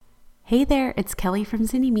Hey there, it's Kelly from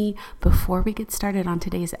Zynnyme. Before we get started on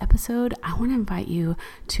today's episode, I want to invite you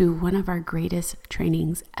to one of our greatest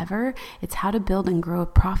trainings ever. It's how to build and grow a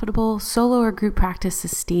profitable solo or group practice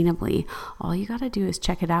sustainably. All you got to do is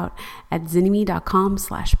check it out at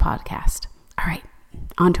zynnyme.com/podcast. All right,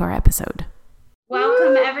 on to our episode.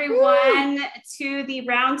 Welcome everyone to the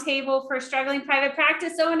Roundtable for Struggling Private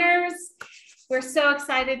Practice Owners. We're so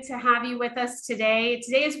excited to have you with us today.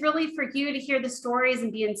 Today is really for you to hear the stories and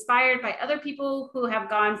be inspired by other people who have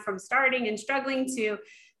gone from starting and struggling to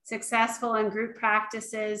successful in group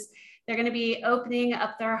practices. They're going to be opening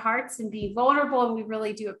up their hearts and be vulnerable, and we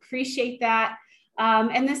really do appreciate that.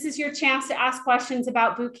 And this is your chance to ask questions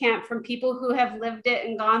about boot camp from people who have lived it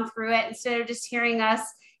and gone through it instead of just hearing us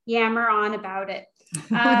yammer on about it.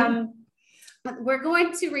 We're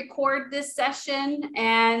going to record this session,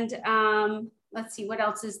 and let's see, what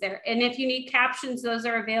else is there? And if you need captions, those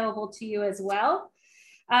are available to you as well.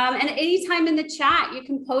 And anytime in the chat, you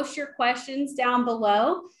can post your questions down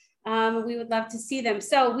below. We would love to see them.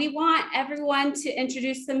 So we want everyone to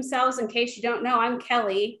introduce themselves. In case you don't know, I'm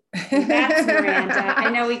Kelly. That's Miranda. I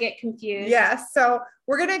know we get confused. Yes. So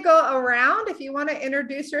we're going to go around. If you want to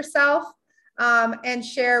introduce yourself and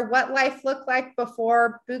share what life looked like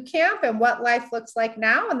before boot camp and what life looks like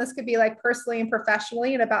now. And this could be like personally and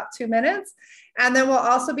professionally in about 2 minutes. And then we'll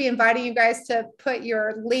also be inviting you guys to put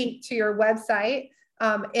your link to your website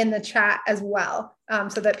in the chat as well,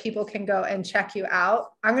 so that people can go and check you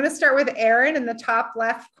out. I'm going to start with Erin in the top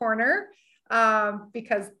left corner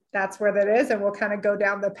because that's where that is. And we'll kind of go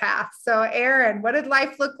down the path. So Erin, what did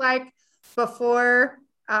life look like before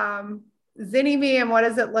Zynnyme, and what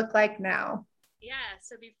does it look like now? Yeah,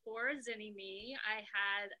 so before Zynnyme, I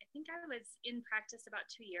think I was in practice about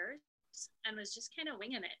 2 years and was just kind of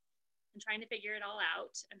winging it and trying to figure it all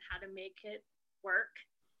out and how to make it work.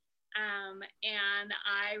 And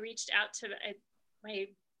I reached out to my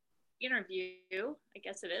interview, I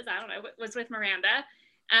guess it is, I don't know, it was with Miranda.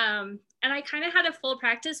 And I kind of had a full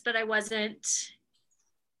practice, but I wasn't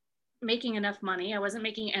making enough money. I wasn't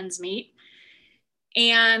making ends meet.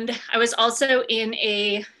 And I was also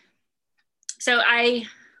so I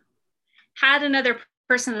had another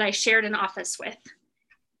person that I shared an office with,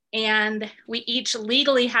 and we each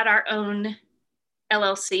legally had our own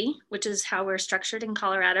LLC, which is how we're structured in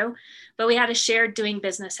Colorado, but we had a shared doing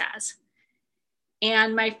business as.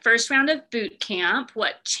 And my first round of boot camp,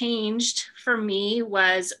 what changed for me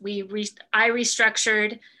was I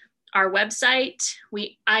restructured our website.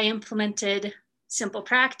 I implemented Simple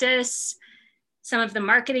Practice, some of the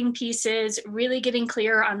marketing pieces, really getting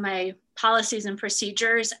clear on my policies and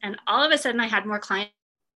procedures. And all of a sudden I had more clients.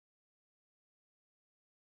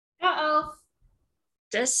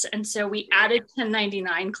 And so we added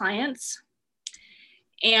 1099 clients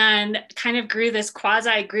and kind of grew this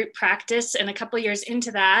quasi group practice. And a couple of years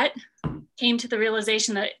into that, came to the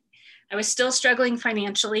realization that I was still struggling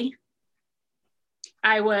financially.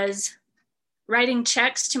 I was writing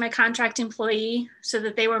checks to my contract employee so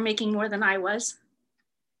that they were making more than I was.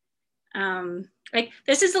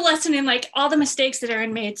 This is a lesson in like all the mistakes that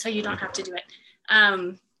Erin made so you don't have to do it.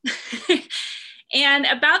 And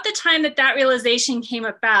about the time that realization came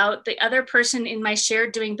about, the other person in my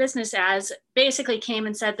shared doing business as basically came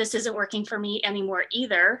and said, this isn't working for me anymore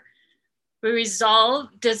either. We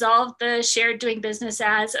dissolved the shared doing business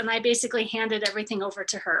as, and I basically handed everything over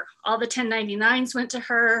to her. All the 1099s went to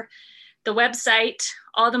her, the website,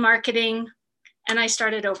 all the marketing, and I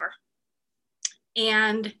started over.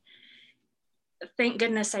 And thank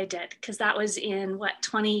goodness I did, because that was in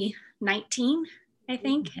 2019, I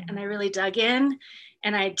think. Mm-hmm. And I really dug in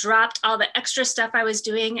and I dropped all the extra stuff I was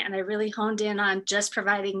doing. And I really honed in on just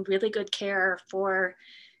providing really good care for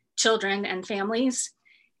children and families.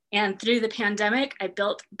 And through the pandemic, I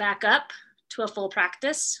built back up to a full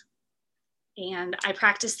practice. And I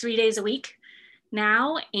practice 3 days a week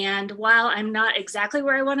now. And while I'm not exactly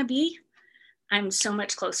where I want to be, I'm so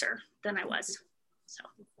much closer than I was. So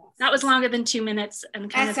that was longer than 2 minutes. And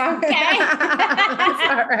That's okay. That's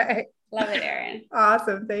all right. Love it, Erin.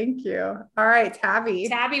 Awesome. Thank you. All right, Tabby.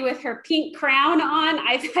 Tabby with her pink crown on.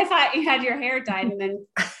 I thought you had your hair dyed, and then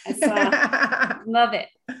I saw. Love it.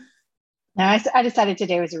 No, I decided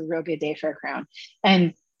today was a real good day for a crown,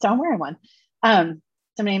 and so I'm wearing one. So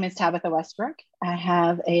my name is Tabitha Westbrook. I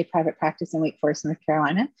have a private practice in Wake Forest, North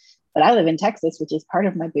Carolina, but I live in Texas, which is part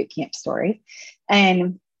of my boot camp story.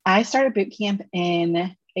 And I started boot camp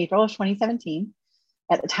in April of 2017.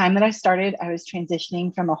 At the time that I started, I was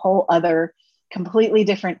transitioning from a whole other completely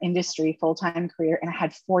different industry, full-time career. And I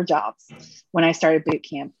had 4 jobs when I started boot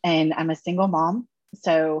camp, and I'm a single mom.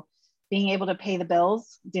 So being able to pay the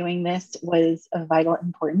bills doing this was of vital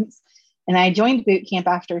importance. And I joined boot camp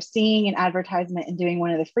after seeing an advertisement and doing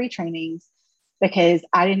one of the free trainings because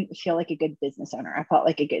I didn't feel like a good business owner. I felt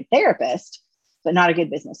like a good therapist, but not a good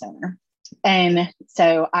business owner. And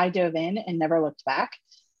so I dove in and never looked back.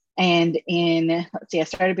 And I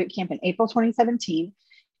started boot camp in April 2017.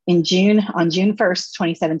 On June 1st,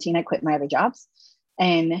 2017, I quit my other jobs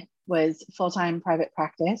and was full-time private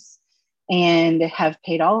practice and have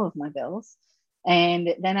paid all of my bills.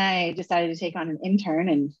 And then I decided to take on an intern,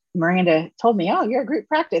 and Miranda told me, "Oh, you're a group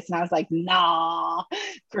practice." And I was like, "Nah,"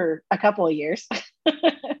 for a couple of years.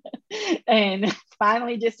 And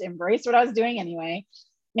finally just embraced what I was doing anyway.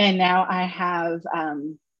 And now I have,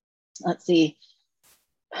 4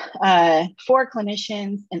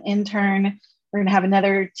 clinicians, an intern. We're going to have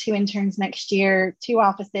another 2 interns next year, 2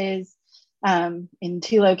 offices in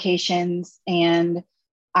 2 locations. And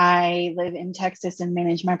I live in Texas and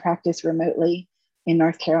manage my practice remotely in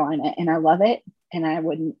North Carolina. And I love it. And I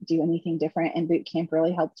wouldn't do anything different. And boot camp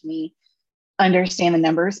really helped me understand the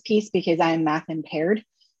numbers piece because I am math impaired.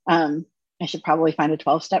 I should probably find a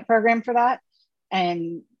 12-step program for that.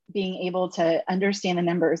 And being able to understand the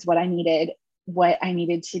numbers, what I needed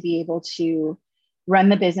to be able to run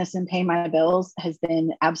the business and pay my bills has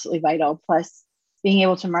been absolutely vital. Plus being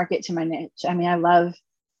able to market to my niche. I mean, I love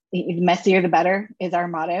the messier, the better is our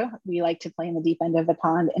motto. We like to play in the deep end of the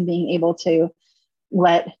pond, and being able to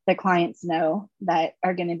let the clients know that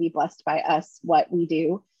are going to be blessed by us, what we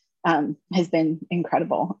do, has been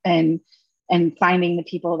incredible. And finding the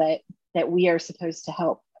people that we are supposed to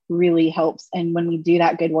help really helps. And when we do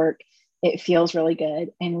that good work, it feels really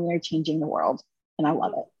good, and we are changing the world. And I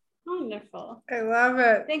love it. Wonderful. I love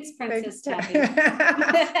it. Thanks, Princess Tabby.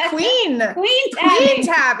 Queen Tabby. Queen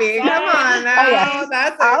Tabby. Come on now. Oh,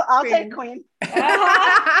 yes. I'll queen. take Queen.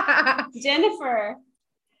 Jennifer.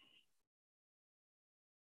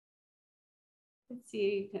 Let's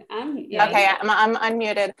see. Okay, I'm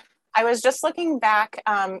unmuted. I was just looking back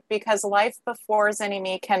because life before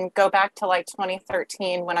Zynnyme can go back to like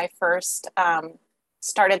 2013 when I first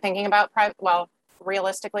started thinking about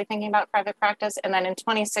realistically thinking about private practice. And then in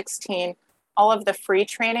 2016, all of the free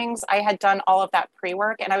trainings, I had done all of that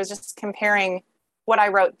pre-work, and I was just comparing what I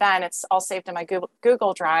wrote then. It's all saved in my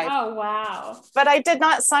Google Drive. Oh, wow. But I did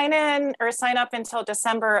not sign in or sign up until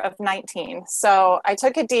December of 19. So I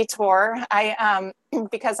took a detour.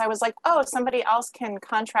 Because I was like, oh, somebody else can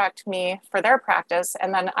contract me for their practice,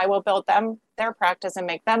 and then I will build them their practice and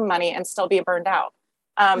make them money and still be burned out.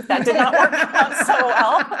 That did not work out so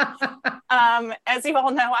well. As you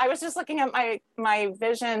all know, I was just looking at my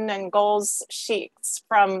vision and goals sheets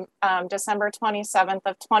from December 27th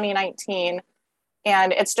of 2019.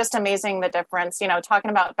 And it's just amazing the difference,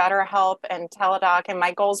 talking about BetterHelp and Teladoc. And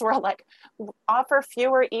my goals were like, offer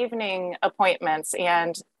fewer evening appointments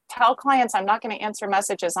and tell clients I'm not going to answer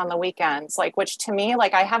messages on the weekends, which to me,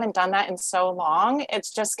 I haven't done that in so long.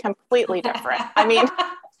 It's just completely different. I mean,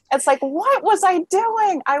 it's like, what was I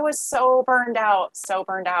doing? I was so burned out.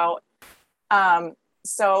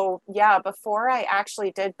 So yeah, before I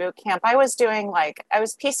actually did boot camp, I was doing I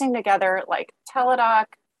was piecing together Teladoc.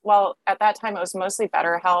 Well, at that time, it was mostly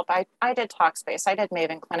BetterHelp. I did Talkspace. I did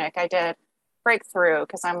Maven Clinic. I did Breakthrough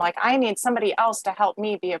because I'm like, I need somebody else to help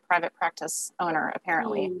me be a private practice owner,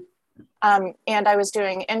 apparently. And I was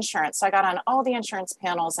doing insurance. So I got on all the insurance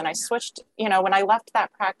panels, and I switched, when I left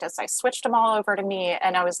that practice, I switched them all over to me,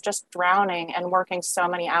 and I was just drowning and working so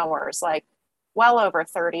many hours, well over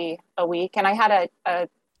 30 a week. And I had a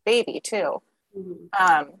baby too.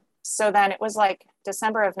 Mm-hmm. So then it was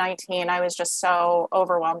December of 19, I was just so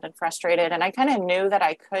overwhelmed and frustrated. And I kind of knew that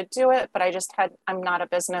I could do it, but I'm not a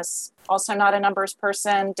business, also not a numbers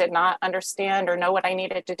person, did not understand or know what I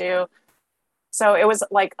needed to do. So it was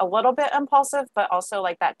a little bit impulsive, but also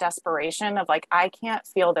that desperation of I can't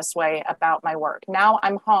feel this way about my work. Now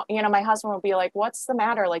I'm home, my husband will be like, what's the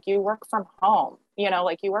matter? You work from home, you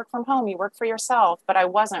work from home, you work for yourself, but I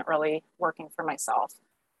wasn't really working for myself.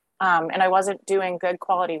 And I wasn't doing good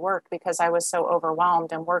quality work because I was so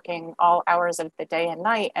overwhelmed and working all hours of the day and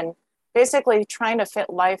night and basically trying to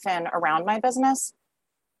fit life in around my business.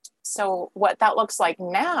 So what that looks like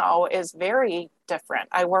now is very different.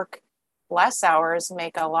 I work less hours,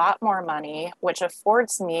 make a lot more money, which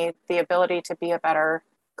affords me the ability to be a better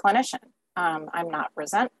clinician. I'm not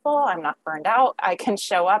resentful. I'm not burned out. I can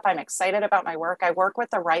show up. I'm excited about my work. I work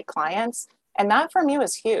with the right clients. And that for me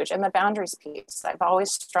was huge. And the boundaries piece, I've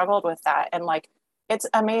always struggled with that. And it's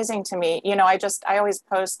amazing to me. I always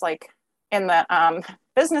post in the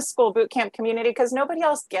business school bootcamp community, because nobody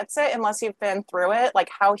else gets it unless you've been through it,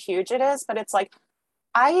 how huge it is. But it's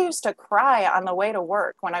I used to cry on the way to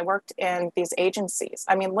work when I worked in these agencies.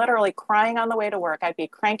 I mean, literally crying on the way to work. I'd be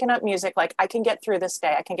cranking up music, like, I can get through this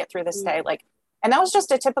day. I can get through this day. Like, and that was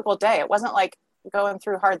just a typical day. It wasn't like going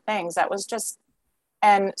through hard things. That was just,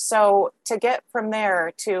 and so to get from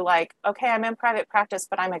there to like, okay, I'm in private practice,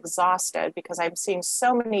 but I'm exhausted because I'm seeing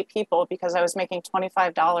so many people because I was making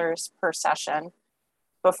 $25 per session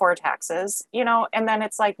before taxes, you know, and then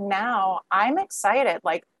it's like, now I'm excited.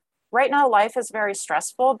 Like right now, life is very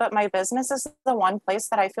stressful, but my business is the one place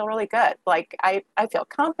that I feel really good. Like I feel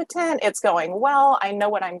competent. It's going well. I know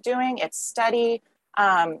what I'm doing. It's steady.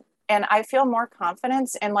 And I feel more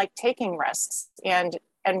confidence in like taking risks and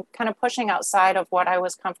kind of pushing outside of what I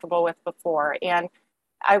was comfortable with before. And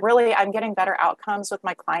I'm getting better outcomes with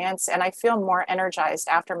my clients, and I feel more energized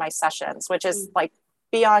after my sessions, which is like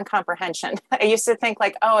beyond comprehension. I used to think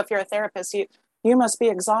like, oh, if you're a therapist, you must be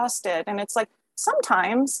exhausted. And it's like,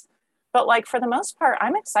 sometimes, but like for the most part,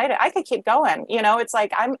 I'm excited. I could keep going, you know, it's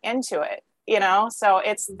like, I'm into it, you know? So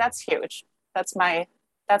that's huge. That's my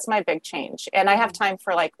big change. And I have time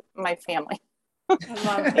for like my family. I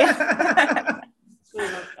love that. I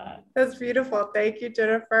love that. That's beautiful. Thank you,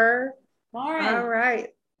 Jennifer. Lauren. All right.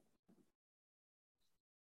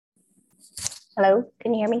 Hello,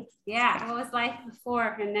 can you hear me? Yeah. How was life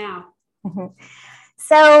before and now?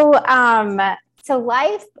 So I'm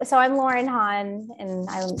Lauren Hahn and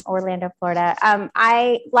I'm Orlando, Florida.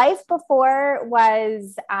 Life before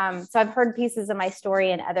was, so I've heard pieces of my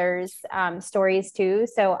story and others' stories too.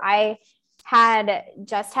 So I had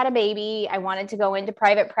just had a baby. I wanted to go into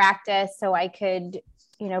private practice so I could,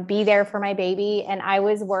 you know, be there for my baby. And I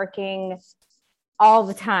was working all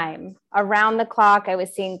the time around the clock. I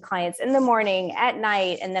was seeing clients in the morning, at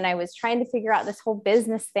night. And then I was trying to figure out this whole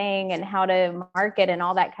business thing and how to market and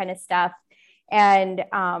all that kind of stuff. And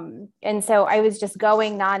so I was just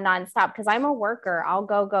going nonstop because I'm a worker. I'll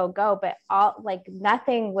go, but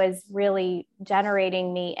nothing was really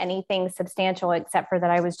generating me anything substantial except for that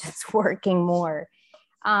I was just working more.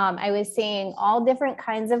 I was seeing all different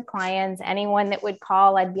kinds of clients. Anyone that would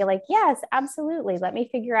call, I'd be like, yes, absolutely. Let me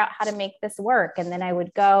figure out how to make this work. And then I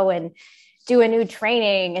would go and do a new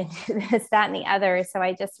training and do this, that, and the other. So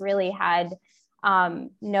I just really had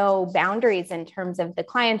no boundaries in terms of the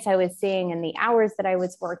clients I was seeing and the hours that I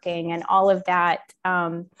was working and all of that.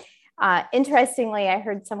 Interestingly, I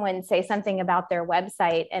heard someone say something about their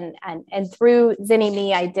website and through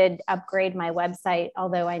Zynnyme, I did upgrade my website,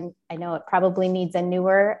 although I know it probably needs a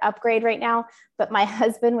newer upgrade right now, but my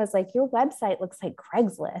husband was like, your website looks like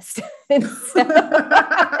Craigslist. And so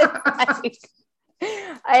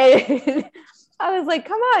I was like,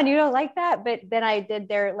 come on, you don't like that? But then I did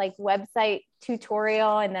their like website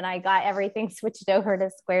tutorial and then I got everything switched over to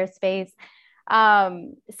Squarespace.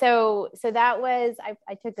 So that was,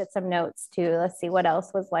 I took some notes too. Let's see, what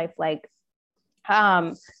else was life like?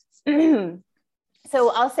 So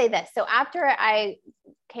I'll say this. So after I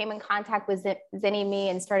came in contact with Zynnyme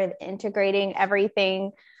and started integrating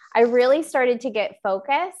everything, I really started to get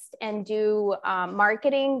focused and do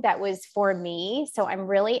marketing that was for me. So I'm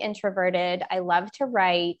really introverted. I love to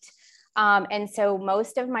write. And so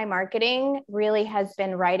most of my marketing really has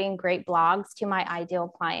been writing great blogs to my ideal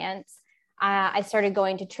clients. I started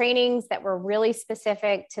going to trainings that were really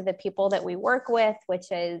specific to the people that we work with,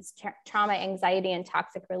 which is trauma, anxiety, and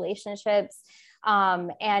toxic relationships.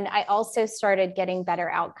 And I also started getting better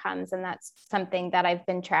outcomes. And that's something that I've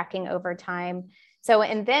been tracking over time. So,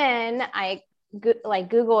 and then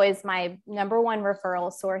Google is my number one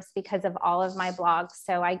referral source because of all of my blogs.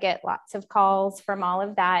 So I get lots of calls from all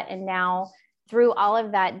of that. And now through all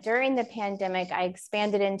of that, during the pandemic, I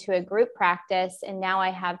expanded into a group practice. And now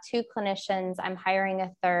I have 2 clinicians. I'm hiring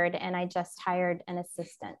a 3rd, and I just hired an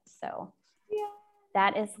assistant. So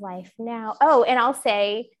that is life now. Oh, and I'll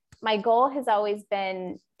say my goal has always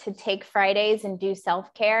been to take Fridays and do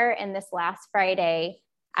self-care. And this last Friday,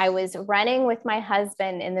 I was running with my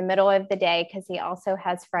husband in the middle of the day because he also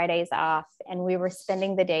has Fridays off, and we were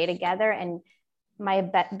spending the day together, and my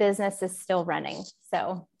business is still running.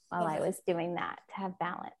 So while I was doing that, to have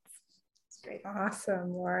balance. That's great.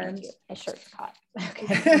 Awesome, Lauren. Thank you. My shirt's caught. Okay.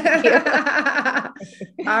 Thank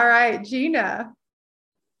you. All right, Gina.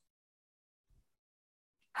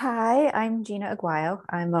 Hi, I'm Gina Aguayo.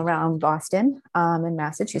 I'm around Boston in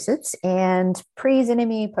Massachusetts, and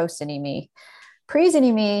pre-Zynnyme, post-Zynnyme.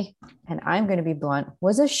 Pre-Zynnyme, and I'm going to be blunt,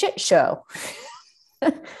 was a shit show.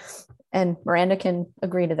 And Miranda can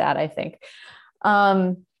agree to that, I think.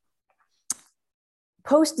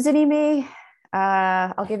 Post-Zynnyme,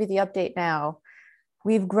 I'll give you the update now.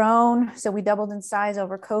 We've grown, so we doubled in size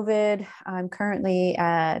over COVID. I'm currently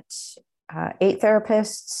at 8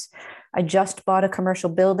 therapists. I just bought a commercial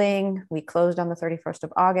building. We closed on the 31st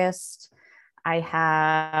of August. I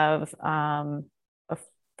have a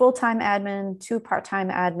full-time admin, 2 part-time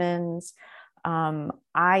admins.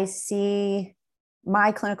 I see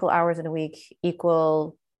my clinical hours in a week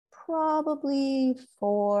equal probably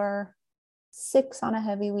 6 on a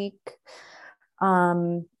heavy week.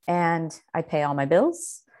 And I pay all my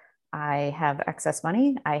bills. I have excess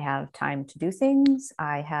money. I have time to do things.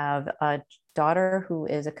 I have a daughter who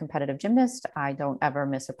is a competitive gymnast. I don't ever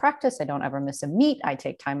miss a practice. I don't ever miss a meet. I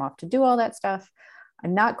take time off to do all that stuff.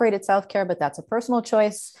 I'm not great at self-care, but that's a personal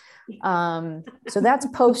choice. So that's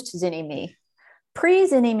post Zynnyme. Pre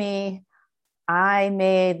Zynnyme, I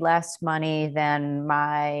made less money than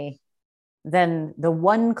the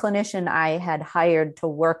one clinician I had hired to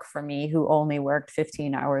work for me, who only worked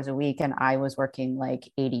 15 hours a week, and I was working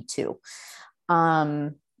like 82.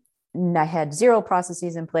 I had 0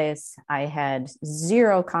 processes in place. I had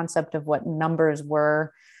 0 concept of what numbers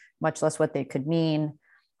were, much less what they could mean.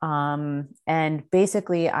 And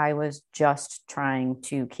basically, I was just trying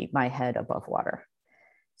to keep my head above water.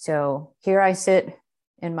 So here I sit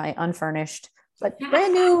in my unfurnished but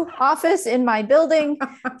brand new office in my building.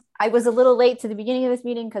 I was a little late to the beginning of this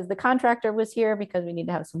meeting because the contractor was here because we need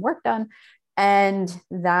to have some work done. And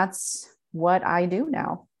that's what I do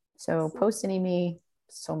now. So post Zynnyme,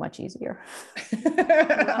 so much easier.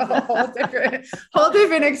 A whole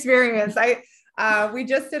different experience. We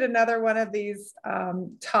just did another one of these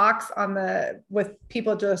talks with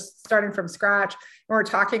people just starting from scratch. And we're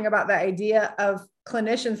talking about the idea of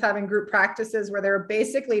clinicians having group practices where they're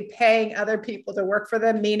basically paying other people to work for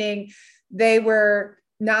them, meaning they were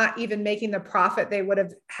not even making the profit they would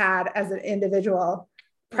have had as an individual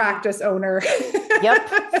practice owner.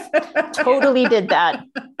 Yep. Totally did that.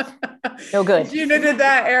 No good. Gina did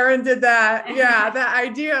that. Erin did that. Yeah. The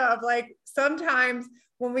idea of like, sometimes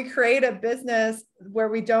when we create a business where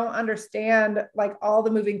we don't understand like all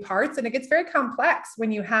the moving parts, and it gets very complex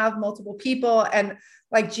when you have multiple people, and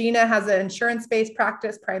like Gina has an insurance-based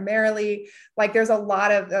practice primarily, like there's a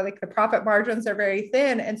lot of like the profit margins are very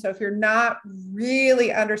thin. And so if you're not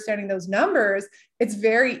really understanding those numbers, it's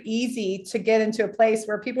very easy to get into a place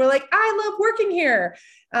where people are like, I love working here.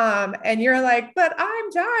 And you're like, but I'm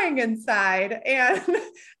dying inside. And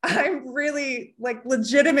I'm really like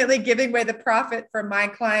legitimately giving away the profit from my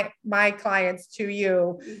clients to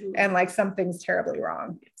you. Mm-hmm. And like something's terribly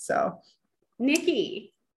wrong. So Nikki.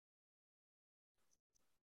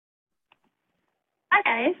 Hi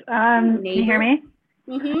guys, can you hear me?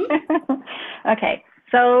 Mm-hmm. Okay,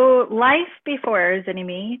 so life before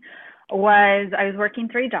Zynnyme was I was working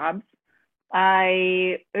 3 jobs.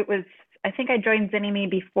 I think I joined Zynnyme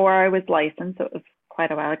before I was licensed, so it was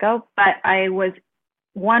quite a while ago. But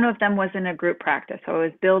one of them was in a group practice, so I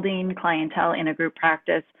was building clientele in a group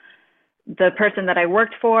practice. The person that I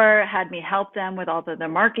worked for had me help them with all the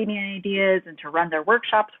marketing ideas and to run their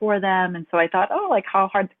workshops for them. And so I thought, oh, like how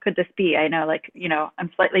hard could this be? I know, like, you know,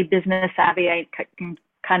 I'm slightly business savvy. I can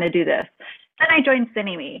kind of do this. Then I joined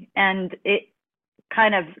Zynnyme, and it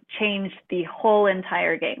kind of changed the whole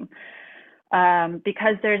entire game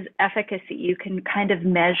because there's efficacy. You can kind of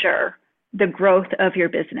measure the growth of your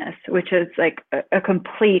business, which is like a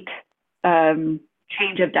complete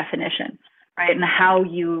change of definition. Right, and how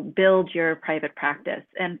you build your private practice.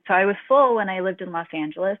 And so I was full when I lived in Los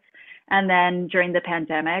Angeles. And then during the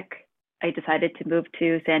pandemic, I decided to move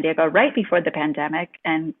to San Diego right before the pandemic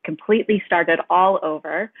and completely started all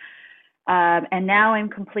over. And now I'm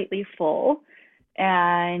completely full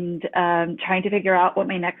and trying to figure out what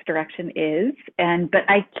my next direction is. But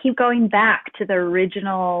I keep going back to the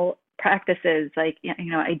original practices, like, you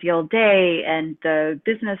know, Ideal Day and the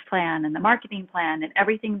business plan and the marketing plan, and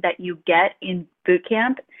everything that you get in boot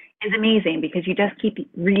camp is amazing because you just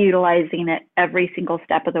keep reutilizing it every single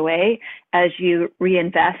step of the way as you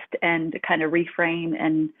reinvest and kind of reframe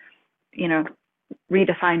and, you know,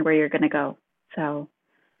 redefine where you're going to go. So,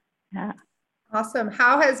 yeah. Awesome.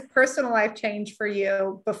 How has personal life changed for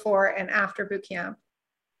you before and after boot camp?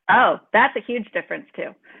 Oh, that's a huge difference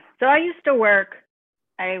too. So I used to work,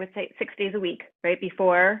 I would say 6 days a week, right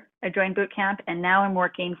before I joined boot camp. And now I'm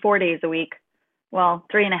working 4 days a week. Well,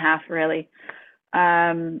 3.5 really.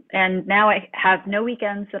 And now I have no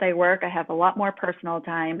weekends that I work. I have a lot more personal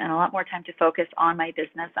time and a lot more time to focus on my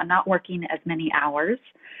business. I'm not working as many hours.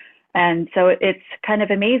 And so it's kind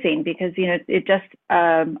of amazing because, you know, it just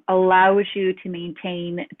allows you to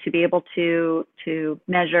maintain, to be able to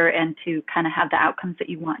measure and to kind of have the outcomes that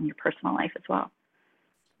you want in your personal life as well.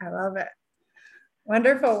 I love it.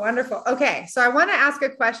 Wonderful, wonderful. Okay, so I want to ask a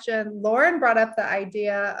question. Lauren brought up the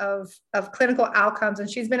idea of clinical outcomes, and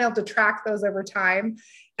she's been able to track those over time.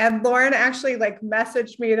 And Lauren actually like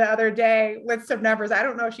messaged me the other day with some numbers. I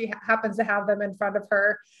don't know if she happens to have them in front of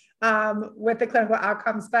her with the clinical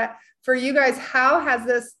outcomes, but for you guys, how has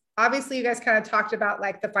this, obviously you guys kind of talked about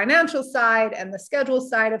like the financial side and the schedule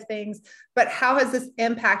side of things, but how has this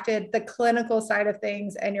impacted the clinical side of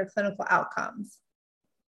things and your clinical outcomes?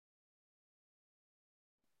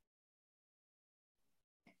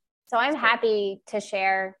 So I'm happy to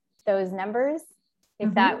share those numbers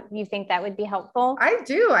if that you think that would be helpful. I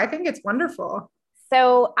do. I think it's wonderful.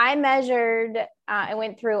 So I measured, I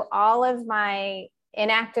went through all of my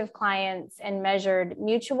inactive clients and measured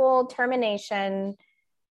mutual termination,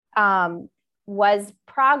 was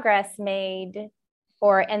progress made,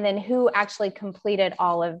 and then who actually completed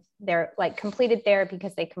all of their, like completed therapy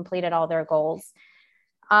because they completed all their goals.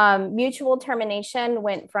 Mutual termination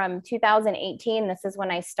went from 2018, this is when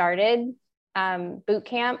I started boot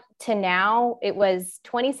camp, to now. It was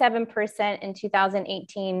 27% in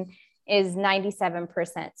 2018, is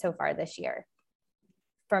 97% so far this year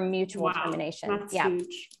from mutual termination. That's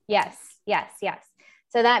huge. Yes.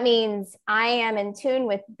 So that means I am in tune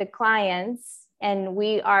with the clients, and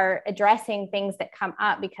we are addressing things that come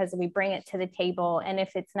up because we bring it to the table. And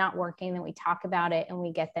if it's not working, then we talk about it and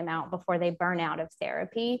we get them out before they burn out of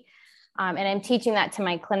therapy. And I'm teaching that to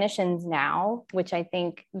my clinicians now, which I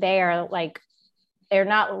think they're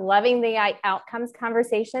not loving the outcomes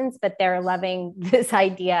conversations, but they're loving this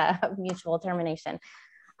idea of mutual termination.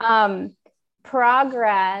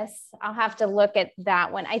 Progress, I'll have to look at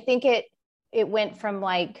that one. I think it went from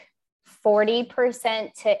like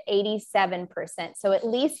 40% to 87%. So at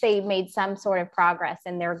least they made some sort of progress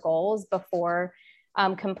in their goals before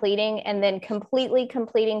completing, and then completely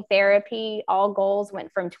completing therapy. All goals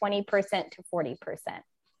went from 20% to 40%.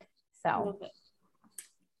 So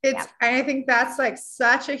I think that's like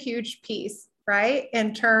such a huge piece, right?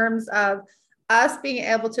 In terms of us being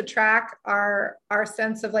able to track our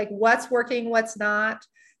sense of like what's working, what's not,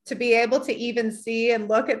 to be able to even see and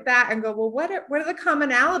look at that and go, well, what are the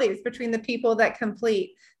commonalities between the people that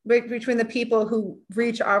complete, between the people who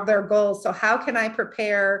reach all their goals? So how can I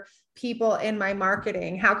prepare people in my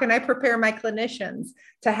marketing? How can I prepare my clinicians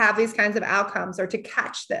to have these kinds of outcomes or to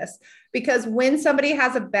catch this? Because when somebody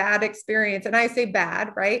has a bad experience, and I say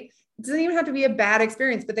bad, right? It doesn't even have to be a bad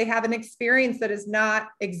experience, but they have an experience that is not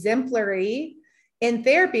exemplary in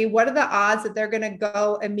therapy. What are the odds that they're going to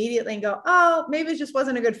go immediately and go, oh, maybe it just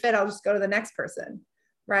wasn't a good fit, I'll just go to the next person,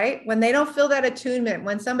 right? When they don't feel that attunement,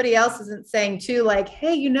 when somebody else isn't saying too, like,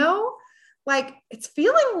 hey, like it's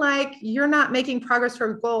feeling like you're not making progress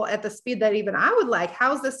toward a goal at the speed that even I would like.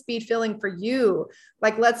 How's the speed feeling for you?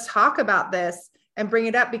 Like, let's talk about this and bring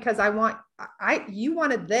it up, because you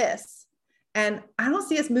wanted this. And I don't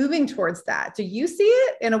see us moving towards that. Do you see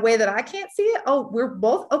it in a way that I can't see it? Oh, we're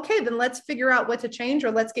both okay. Then let's figure out what to change,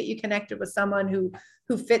 or let's get you connected with someone who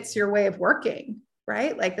fits your way of working,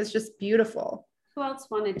 right? Like, that's just beautiful. Who else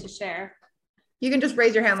wanted to share? You can just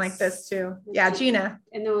raise your hand like this too. Yeah, Gina.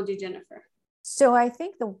 And then we'll do Jennifer. So I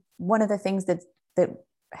think one of the things that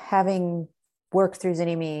having worked through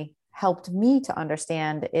Zynnyme helped me to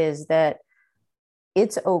understand is that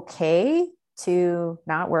it's okay to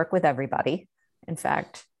not work with everybody. In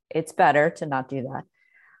fact, it's better to not do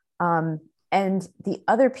that. And the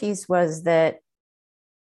other piece was that,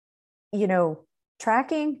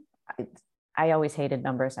 tracking, I always hated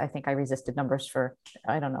numbers. I think I resisted numbers for,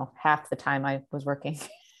 I don't know, half the time I was working.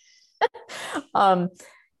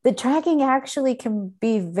 The tracking actually can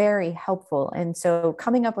be very helpful. And so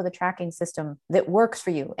coming up with a tracking system that works for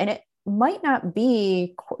you, and it might not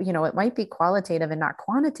be, it might be qualitative and not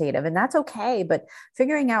quantitative, and that's okay, but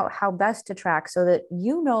figuring out how best to track so that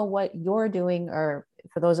what you're doing, or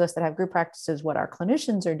for those of us that have group practices, what our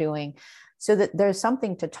clinicians are doing, so that there's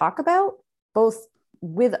something to talk about, both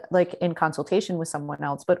with like in consultation with someone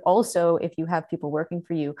else, but also if you have people working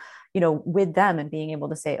for you, with them, and being able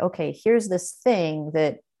to say, okay, here's this thing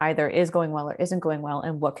that either is going well or isn't going well,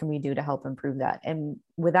 and what can we do to help improve that? And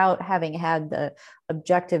without having had the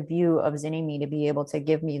objective view of Zynnyme to be able to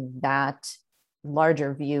give me that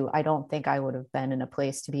larger view, I don't think I would have been in a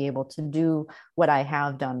place to be able to do what I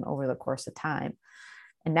have done over the course of time.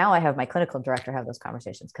 And now I have my clinical director have those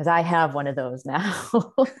conversations, because I have one of those now.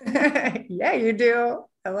 Yeah, you do.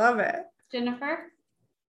 I love it. Jennifer?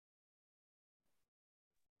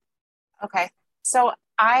 Okay. So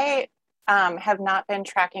I have not been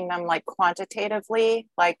tracking them like quantitatively,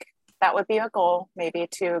 like that would be a goal maybe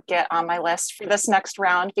to get on my list for this next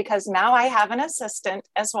round, because now I have an assistant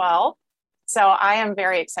as well. So I am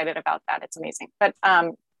very excited about that. It's amazing. But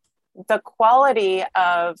the quality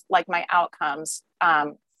of like my outcomes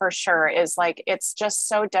for sure is like, it's just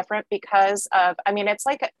so different because of, I mean, it's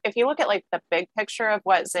like, if you look at like the big picture of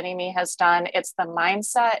what Zynnyme has done, it's the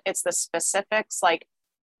mindset, it's the specifics, like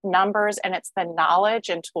numbers, and it's the knowledge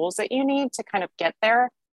and tools that you need to kind of get there.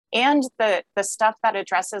 And the stuff that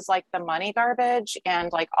addresses like the money garbage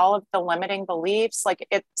and like all of the limiting beliefs, like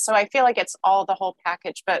it. So I feel like it's all the whole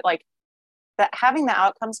package, but like that having the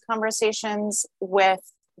outcomes conversations with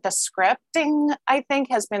the scripting, I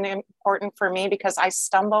think has been important for me because I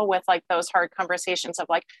stumble with like those hard conversations of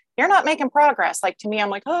like, you're not making progress. Like to me, I'm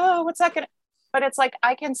like, oh, what's that gonna, but it's like,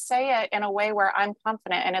 I can say it in a way where I'm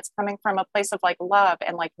confident and it's coming from a place of like love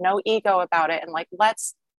and like no ego about it. And like,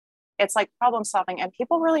 it's like problem solving, and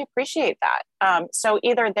people really appreciate that. So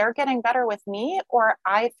either they're getting better with me, or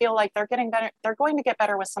I feel like they're getting better, they're going to get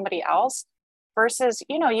better with somebody else. Versus,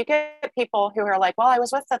 you know, you get people who are like, well, I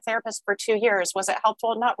was with the therapist for 2 years. Was it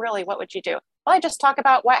helpful? Not really. What would you do? Well, I just talk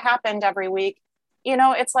about what happened every week. You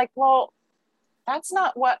know, it's like, well, that's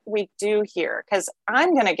not what we do here, because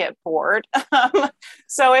I'm going to get bored.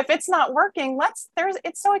 So if it's not working,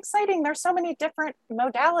 it's so exciting. There's so many different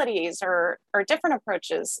modalities or different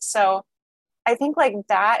approaches. So I think like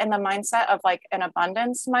that, and the mindset of like an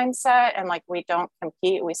abundance mindset, and like, we don't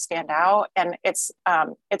compete, we stand out. And it's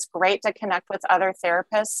great to connect with other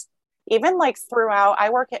therapists, even like throughout. I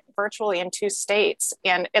work virtually in 2 states,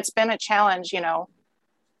 and it's been a challenge, you know,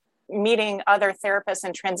 meeting other therapists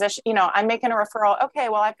and transition, you know, I'm making a referral. Okay,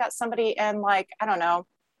 well, I've got somebody in like, I don't know,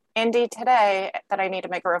 Indy today that I need to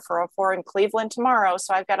make a referral for, in Cleveland tomorrow.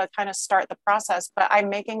 So I've got to kind of start the process, but I'm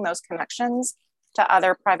making those connections to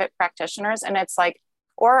other private practitioners. And it's like,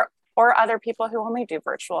 or other people who only do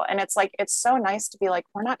virtual. And it's like, it's so nice to be like,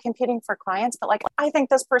 we're not competing for clients, but like, I think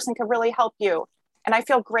this person could really help you. And I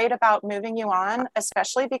feel great about moving you on,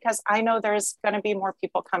 especially because I know there's going to be more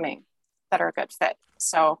people coming that are a good fit.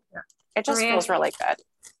 So it just feels really good.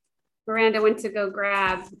 Miranda went to go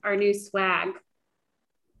grab our new swag.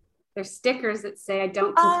 There's stickers that say, I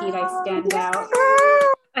don't compete, I stand out.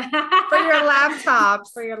 For your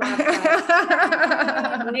laptops. For your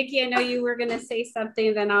laptops. Nikki, I know you were going to say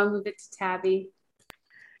something, then I'll move it to Tabby.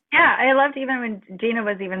 Yeah, I loved even when Gina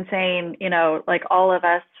was even saying, you know, like all of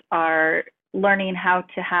us are learning how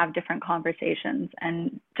to have different conversations.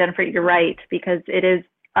 And Jennifer, you're right, because it is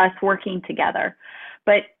us working together.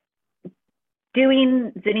 But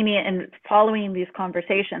doing Zynnyme and following these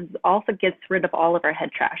conversations also gets rid of all of our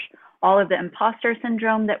head trash, all of the imposter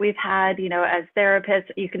syndrome that we've had, you know, as therapists.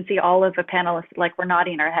 You can see all of the panelists, like, we're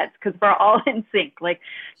nodding our heads because we're all in sync. Like,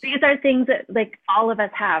 these are things that like all of us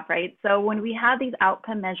have, right? So when we have these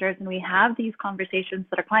outcome measures and we have these conversations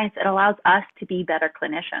with our clients, it allows us to be better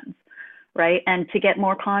clinicians, right? And to get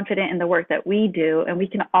more confident in the work that we do. And we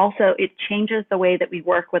can also, it changes the way that we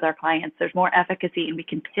work with our clients. There's more efficacy, and we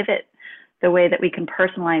can pivot the way that we can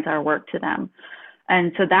personalize our work to them.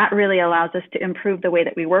 And so that really allows us to improve the way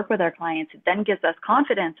that we work with our clients. It then gives us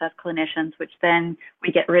confidence as clinicians, which then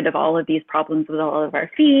we get rid of all of these problems with all of our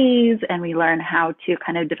fees, and we learn how to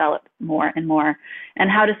kind of develop more and more and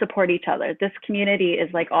how to support each other. This community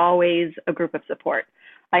is like always a group of support.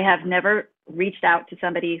 I have never reached out to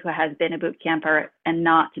somebody who has been a boot camper and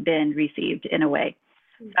not been received in a way.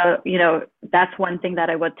 So, you know, that's one thing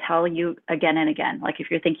that I would tell you again and again. Like,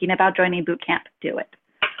 if you're thinking about joining boot camp, do it.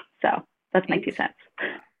 So that's my 2 cents.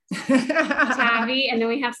 Tabby, and then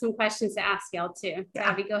we have some questions to ask y'all too.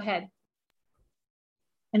 Tabby, go ahead.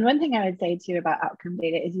 And one thing I would say too about outcome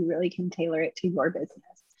data is you really can tailor it to your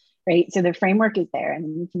business, right? So the framework is there,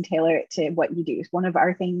 and you can tailor it to what you do. One of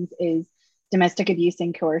our things is domestic abuse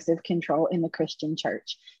and coercive control in the Christian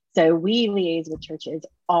church. So we liaise with churches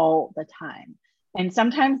all the time. And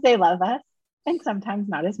sometimes they love us and sometimes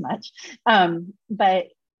not as much. But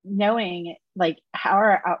knowing like how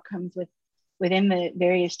are our outcomes within the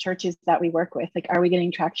various churches that we work with, like, are we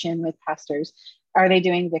getting traction with pastors? Are they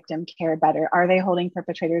doing victim care better? Are they holding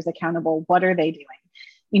perpetrators accountable? What are they doing?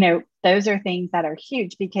 You know, those are things that are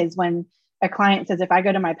huge, because when a client says, if I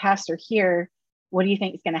go to my pastor here, what do you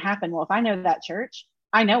think is going to happen? Well, if I know that church,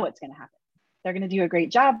 I know what's going to happen. They're going to do a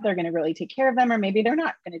great job. They're going to really take care of them, or maybe they're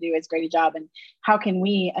not going to do as great a job. And how can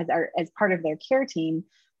we, as part of their care team,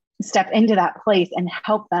 step into that place and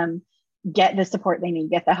help them get the support they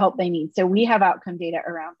need, get the help they need? So we have outcome data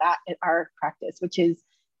around that at our practice, which is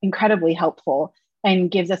incredibly helpful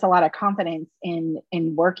and gives us a lot of confidence in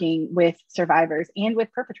working with survivors and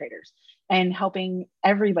with perpetrators and helping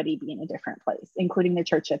everybody be in a different place, including the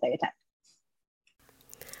church that they attend.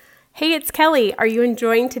 Hey, it's Kelly. Are you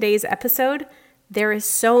enjoying today's episode? There is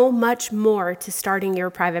so much more to starting your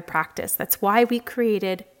private practice. That's why we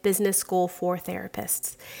created Business School for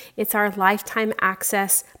Therapists. It's our lifetime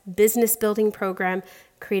access business building program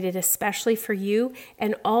created especially for you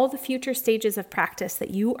and all the future stages of practice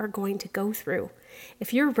that you are going to go through.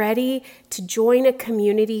 If you're ready to join a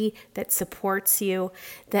community that supports you,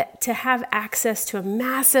 that to have access to a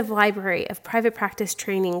massive library of private practice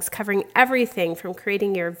trainings covering everything from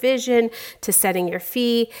creating your vision to setting your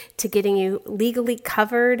fee to getting you legally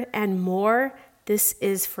covered and more, this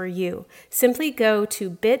is for you. Simply go to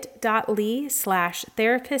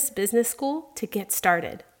bit.ly/therapistbusinessschool to get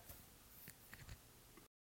started.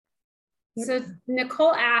 So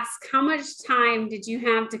Nicole asks, how much time did you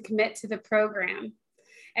have to commit to the program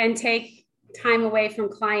and take time away from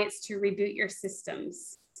clients to reboot your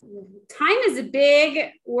systems? Time is a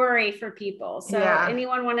big worry for people. So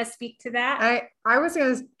anyone want to speak to that? I was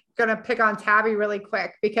going to pick on Tabby really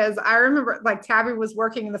quick, because I remember like Tabby was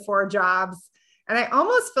working in the 4 jobs, and I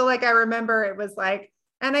almost feel like I remember it was like,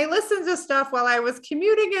 and I listened to stuff while I was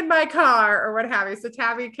commuting in my car or what have you. So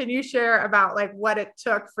Tabby, can you share about like what it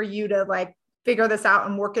took for you to like figure this out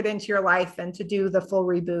and work it into your life and to do the full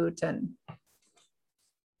reboot? And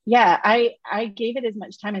yeah, I gave it as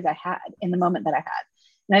much time as I had in the moment that I had.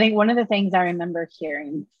 And I think one of the things I remember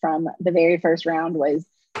hearing from the very first round was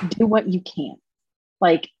do what you can.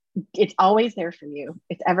 Like, it's always there for you.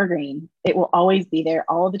 It's evergreen. It will always be there.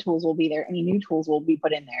 All of the tools will be there. Any new tools will be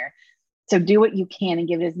put in there. So do what you can and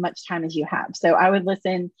give it as much time as you have. So I would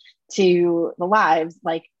listen to the lives,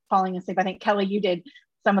 like falling asleep. I think Kelly, you did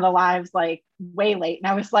some of the lives like way late. And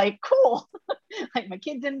I was like, cool, like my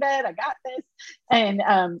kid's in bed, I got this.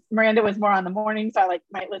 And Miranda was more on the morning. So I like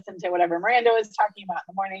might listen to whatever Miranda was talking about in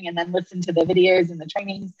the morning and then listen to the videos and the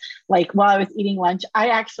trainings, like while I was eating lunch. I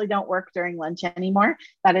actually don't work during lunch anymore.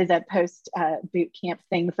 That is a post boot camp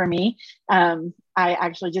thing for me. I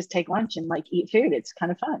actually just take lunch and like eat food. It's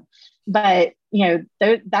kind of fun. But you know,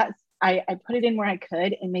 I put it in where I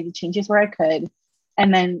could and made the changes where I could.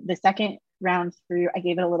 And then the second round through, I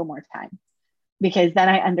gave it a little more time, because then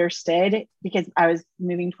I understood, because I was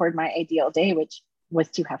moving toward my ideal day, which was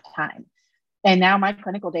to have time. And now my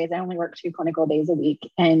clinical days, I only work 2 clinical days a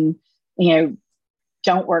week, and, you know,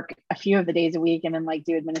 don't work a few of the days a week and then like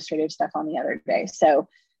do administrative stuff on the other day. So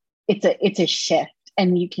it's a shift,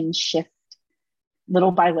 and you can shift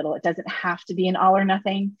little by little. It doesn't have to be an all or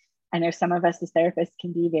nothing. I know some of us as therapists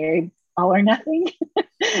can be very all or nothing,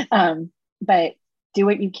 but do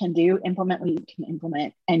what you can do, implement what you can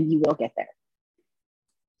implement, and you will get there.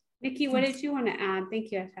 Nikki, what did you want to add?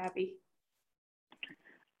 Thank you, Tabby.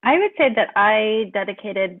 I would say that I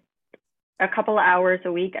dedicated a couple of hours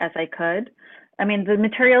a week as I could. I mean, the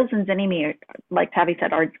materials in Zynnyme, like Tabby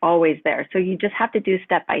said, are always there. So you just have to do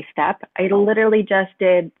step by step. I literally just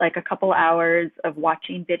did like a couple hours of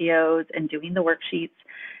watching videos and doing the worksheets,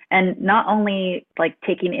 and not only like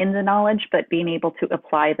taking in the knowledge, but being able to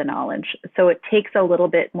apply the knowledge. So it takes a little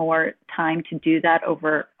bit more time to do that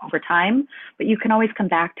over time, but you can always come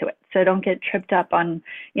back to it. So don't get tripped up on,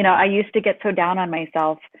 you know, I used to get so down on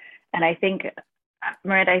myself. And I think,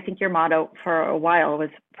 Miranda, I think your motto for a while was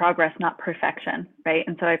progress, not perfection, right?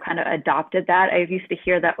 And so I kind of adopted that. I used to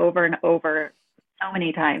hear that over and over so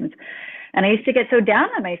many times. And I used to get so down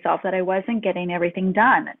on myself that I wasn't getting everything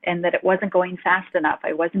done, and that it wasn't going fast enough.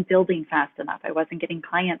 I wasn't building fast enough. I wasn't getting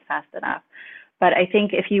clients fast enough. But I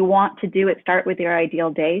think if you want to do it, start with your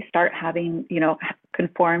ideal day, start having, you know,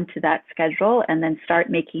 conform to that schedule, and then start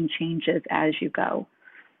making changes as you go.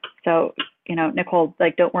 So, you know, Nicole,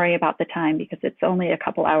 like, don't worry about the time, because it's only a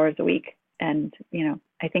couple hours a week. And, you know,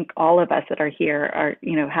 I think all of us that are here are,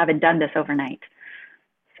 you know, haven't done this overnight.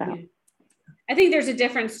 So. Yeah. I think there's a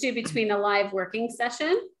difference too between a live working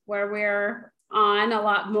session where we're on a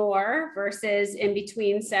lot more versus in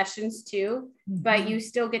between sessions too, but you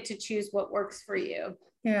still get to choose what works for you.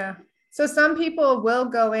 Yeah. So some people will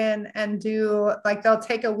go in and do like, they'll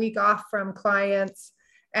take a week off from clients,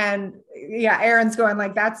 and yeah, Erin's going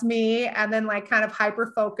like, that's me. And then like kind of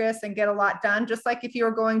hyper focus and get a lot done. Just like if you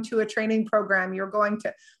were going to a training program, you're going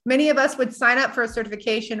to, many of us would sign up for a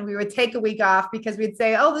certification. We would take a week off because we'd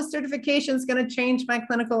say, oh, the certification is going to change my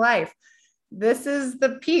clinical life. This is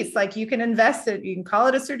the piece, like you can invest it. You can call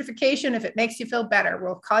it a certification if it makes you feel better.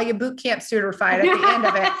 We'll call you boot camp certified at the end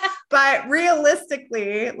of it. But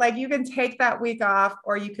realistically, like you can take that week off,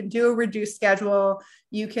 or you can do a reduced schedule.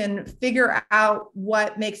 You can figure out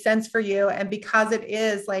what makes sense for you. And because it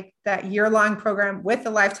is like that year-long program with the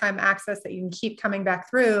lifetime access that you can keep coming back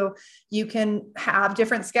through, you can have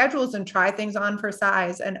different schedules and try things on for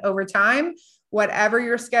size. And over time, whatever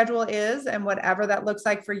your schedule is and whatever that looks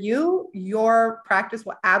like for you, your practice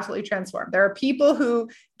will absolutely transform. There are people who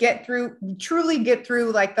truly get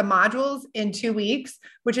through like the modules in 2 weeks,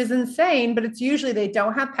 which is insane, but it's usually they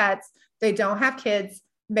don't have pets, they don't have kids,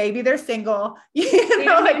 maybe they're single,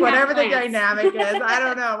 like whatever the dynamic is. I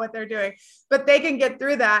don't know what they're doing, but they can get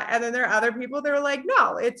through that. And then there are other people that are like,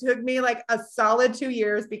 no, it took me like a solid 2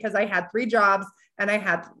 years because I had 3 jobs and I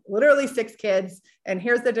had literally 6 kids, and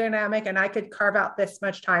here's the dynamic, and I could carve out this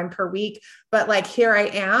much time per week, but like, here I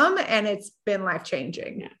am, and it's been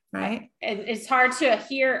life-changing. Right. And it's hard to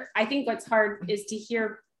hear. I think what's hard is to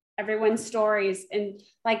hear everyone's stories. And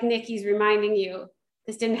like Nikki's reminding you,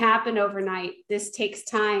 this didn't happen overnight. This takes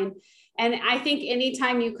time. And I think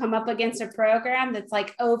anytime you come up against a program that's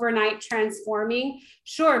like overnight transforming,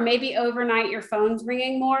 sure, maybe overnight your phone's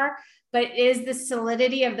ringing more, but is the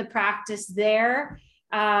solidity of the practice there?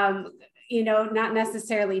 Not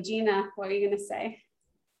necessarily. Gina, what are you going to say?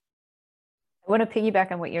 I want to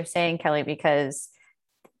piggyback on what you're saying, Kelly, because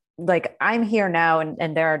like I'm here now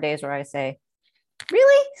and there are days where I say,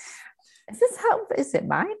 really? Is it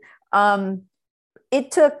mine?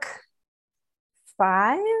 It took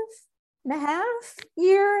 5.5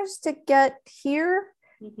 years to get here.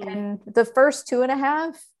 Mm-hmm. And the first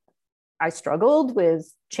 2.5, I struggled with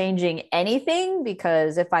changing anything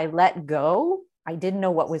because if I let go, I didn't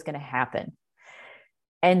know what was going to happen.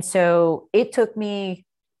 And so it took me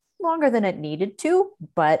longer than it needed to,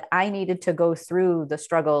 but I needed to go through the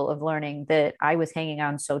struggle of learning that I was hanging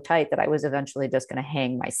on so tight that I was eventually just going to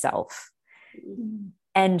hang myself. Mm-hmm.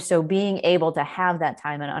 And so being able to have that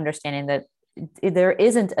time and understanding that there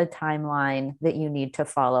isn't a timeline that you need to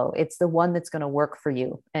follow. It's the one that's going to work for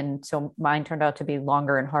you. And so mine turned out to be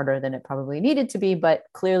longer and harder than it probably needed to be, but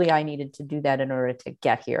clearly I needed to do that in order to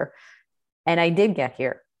get here. And I did get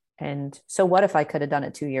here. And so what if I could have done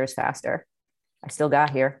it 2 years faster? I still got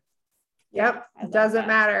here. Yep. It doesn't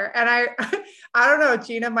matter. And I don't know,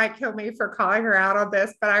 Gina might kill me for calling her out on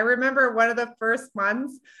this, but I remember one of the first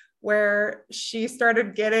months where she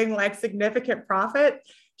started getting like significant profit.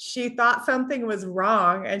 She thought something was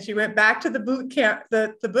wrong. And she went back to the boot camp,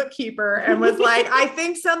 the bookkeeper, and was like, I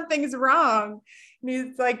think something's wrong. And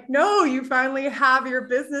he's like, no, you finally have your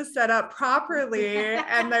business set up properly.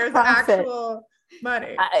 And there's actual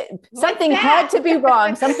money. Something had to be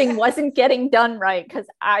wrong. Something wasn't getting done right because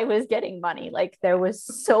I was getting money. Like there was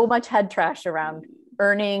so much head trash around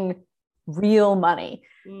earning real money.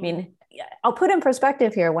 I mean, I'll put in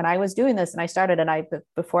perspective here. When I was doing this and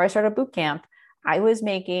before I started boot camp, I was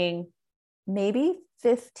making maybe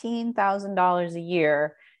 $15,000 a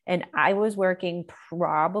year, and I was working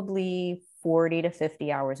probably 40 to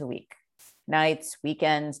 50 hours a week, nights,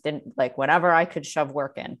 weekends, whenever I could shove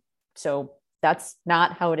work in. So that's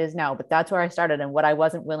not how it is now, but that's where I started and what I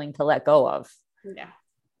wasn't willing to let go of. Yeah.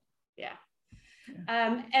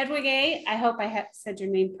 Edwige, I hope I said your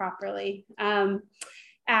name properly.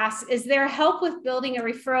 Asks, is there help with building a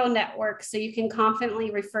referral network so you can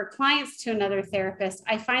confidently refer clients to another therapist?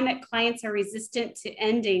 I find that clients are resistant to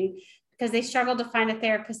ending because they struggle to find a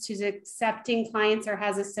therapist who's accepting clients or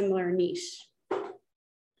has a similar niche.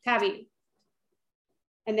 Tabby,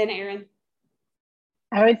 and then Erin.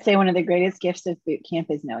 I would say one of the greatest gifts of boot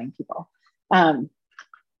camp is knowing people.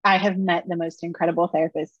 I have met the most incredible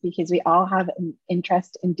therapists because we all have an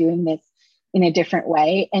interest in doing this in a different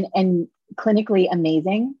way and clinically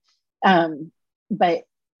amazing, but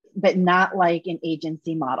not like an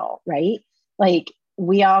agency model, right? Like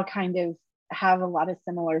we all kind of have a lot of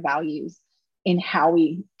similar values in how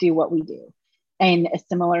we do what we do and a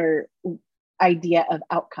similar idea of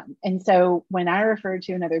outcome. And so when I refer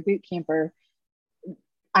to another boot camper,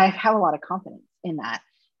 I have a lot of confidence in that.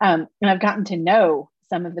 And I've gotten to know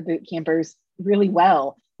some of the boot campers really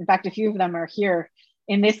well. In fact, a few of them are here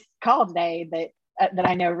in this call today that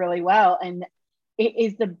I know really well. And it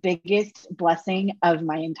is the biggest blessing of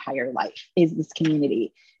my entire life is this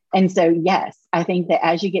community. And so, yes, I think that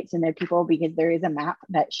as you get to know people, because there is a map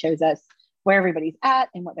that shows us where everybody's at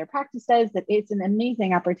and what their practice does, that it's an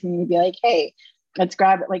amazing opportunity to be like, hey, let's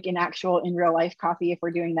grab like an actual in real life coffee if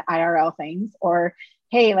we're doing the IRL things, or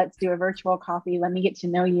hey, let's do a virtual coffee. Let me get to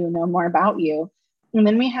know you, know more about you. And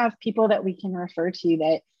then we have people that we can refer to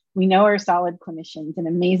that we know are solid clinicians and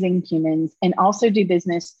amazing humans, and also do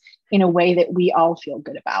business in a way that we all feel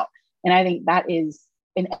good about. And I think that is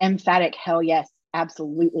an emphatic hell yes,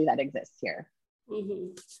 absolutely, that exists here.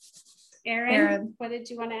 Mm-hmm. Erin, what did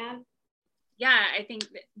you want to add? Yeah, I think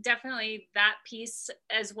definitely that piece,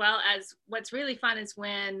 as well as what's really fun is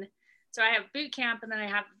so I have boot camp and then I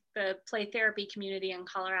have the play therapy community in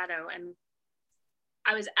Colorado. And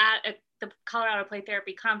I was at a the Colorado Play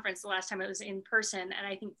Therapy Conference the last time it was in person. And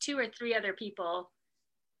I think 2 or 3 other people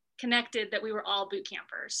connected that we were all boot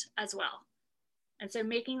campers as well. And so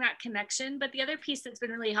making that connection. But the other piece that's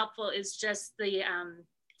been really helpful is just the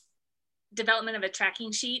development of a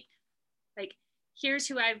tracking sheet. Like, here's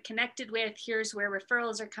who I've connected with, here's where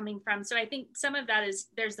referrals are coming from. So I think some of that is,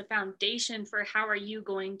 there's the foundation for how are you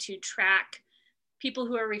going to track people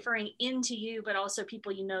who are referring into you, but also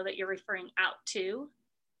people you know that you're referring out to.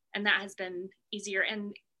 And that has been easier.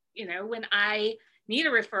 And, you know, when I need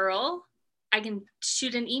a referral, I can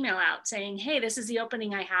shoot an email out saying, hey, this is the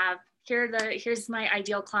opening I have. Here's my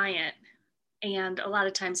ideal client. And a lot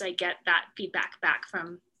of times I get that feedback back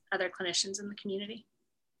from other clinicians in the community.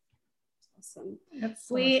 Awesome.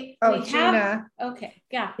 We Gina. have, okay.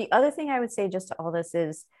 Yeah. The other thing I would say just to all this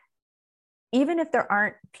is, even if there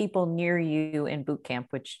aren't people near you in boot camp,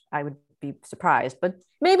 which I would be surprised, but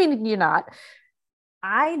maybe you're not.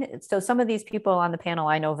 So some of these people on the panel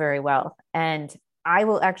I know very well, and I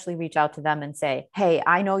will actually reach out to them and say, hey,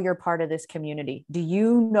 I know you're part of this community. Do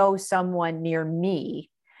you know someone near me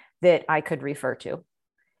that I could refer to?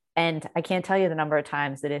 And I can't tell you the number of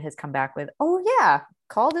times that it has come back with, oh yeah,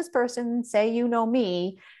 call this person, say you know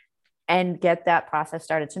me, and get that process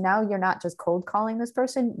started. So now you're not just cold calling this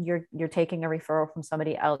person, you're taking a referral from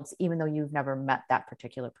somebody else, even though you've never met that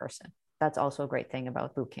particular person. That's also a great thing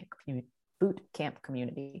about boot camp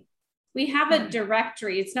community. We have a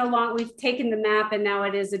directory. It's no longer, we've taken the map and now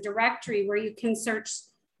it is a directory where you can search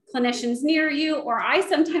clinicians near you, or I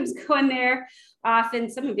sometimes go in there. Often,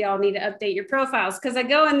 some of y'all need to update your profiles, because I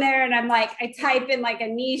go in there and I'm like, I type in like a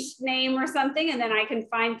niche name or something, and then I can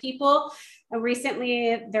find people. And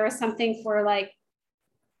recently there was something for like,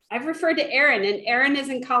 I've referred to Erin, and Erin is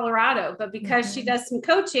in Colorado, but because she does some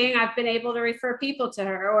coaching, I've been able to refer people to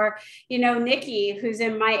her. Or, you know, Nikki, who's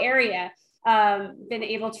in my area, been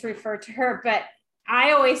able to refer to her. But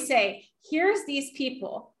I always say, here's these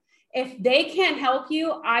people. If they can't help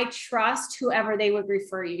you, I trust whoever they would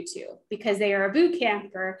refer you to, because they are a boot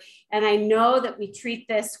camper. And I know that we treat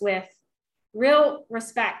this with real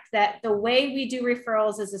respect, that the way we do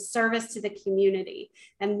referrals is a service to the community.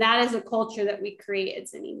 And that is a culture that we create at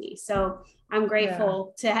Zynnyme. So I'm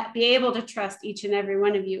grateful to be able to trust each and every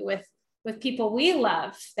one of you with people we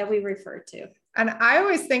love that we refer to. And I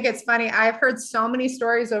always think it's funny. I've heard so many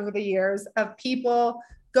stories over the years of people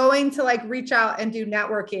going to like reach out and do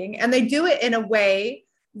networking, and they do it in a way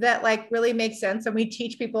that like really makes sense. And we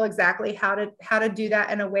teach people exactly how to do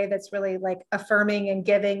that in a way that's really like affirming and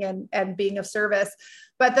giving and being of service.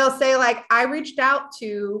 But they'll say like, I reached out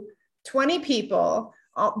to 20 people.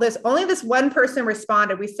 Only this one person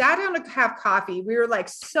responded. We sat down to have coffee. We were like,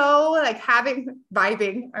 so like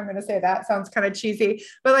vibing. I'm going to say that sounds kind of cheesy,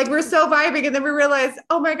 but like, we're so vibing. And then we realized,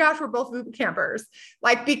 oh my gosh, we're both boot campers.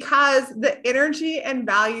 Like, because the energy and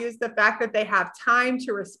values, the fact that they have time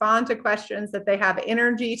to respond to questions, that they have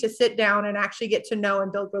energy to sit down and actually get to know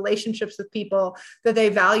and build relationships with people, that they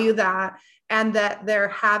value that, and that they're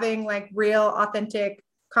having like real, authentic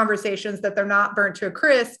conversations, that they're not burnt to a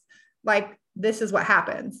crisp. Like, this is what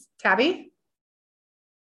happens. Tabby? I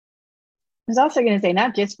was also going to say,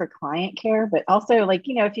 not just for client care, but also like,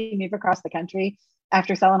 you know, if you move across the country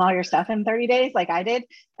after selling all your stuff in 30 days, like I did,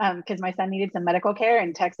 because my son needed some medical care,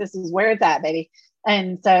 and Texas is where it's at, baby.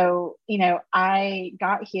 And so, you know, I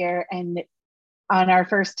got here, and on our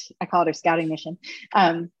first, I call it a scouting mission,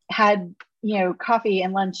 had, you know, coffee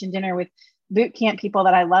and lunch and dinner with boot camp people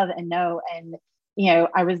that I love and know. And you know,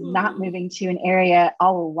 I was not moving to an area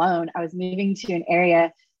all alone. I was moving to an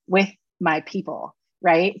area with my people,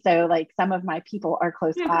 right? So like, some of my people are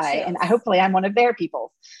close by, and hopefully I'm one of their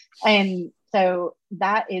people. And so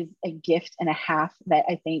that is a gift and a half that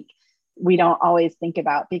I think we don't always think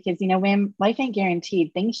about, because, you know, when life ain't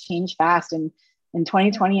guaranteed, things change fast. And in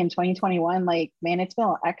 2020 and 2021, like, man, it's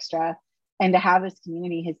been extra. And to have this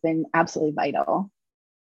community has been absolutely vital.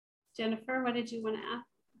 Jennifer, what did you want to add?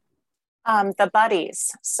 The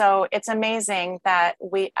buddies. So it's amazing that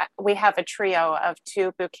we have a trio of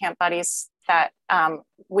 2 boot camp buddies that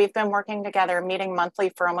we've been working together, meeting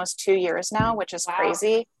monthly for almost 2 years now, which is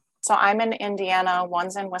crazy. So I'm in Indiana,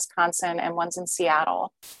 one's in Wisconsin, and one's in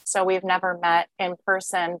Seattle. So we've never met in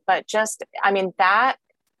person, but just, I mean, that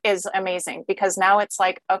is amazing, because now it's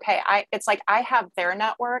like, okay, I have their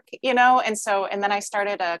network, you know? And then I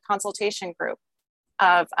started a consultation group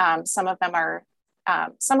of some of them are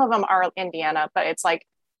Indiana, but it's like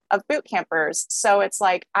of boot campers. So it's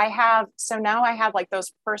like now I have like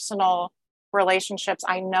those personal relationships.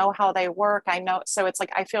 I know how they work. I know. So it's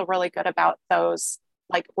like, I feel really good about those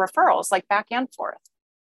like referrals, like back and forth.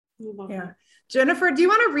 Yeah. Jennifer, do you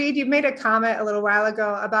want to read? You made a comment a little while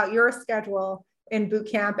ago about your schedule in boot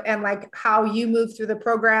camp and like how you moved through the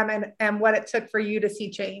program and what it took for you to see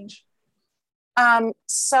change.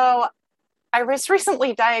 So I was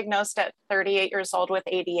recently diagnosed at 38 years old with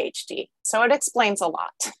ADHD. So it explains a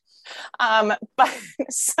lot. But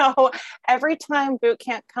so every time boot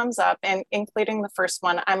camp comes up, and including the first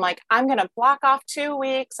one, I'm like, I'm going to block off 2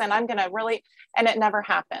 weeks and I'm going to really, and it never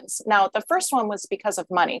happens. Now, the first one was because of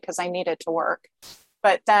money, because I needed to work.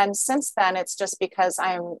 But then since then, it's just because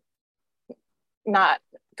I'm not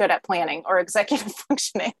good at planning or executive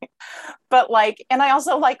functioning. But like, and I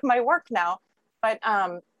also like my work now, but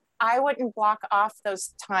I wouldn't block off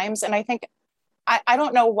those times. And I think, I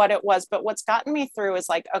don't know what it was, but what's gotten me through is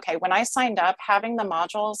like, okay, when I signed up, having the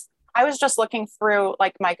modules, I was just looking through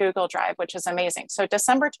like my Google Drive, which is amazing. So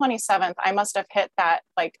December 27th, I must have hit that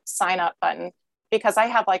like sign up button, because I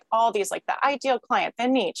have like all these, like the ideal client, the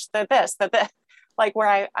niche, the this, like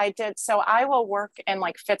where I did. So I will work in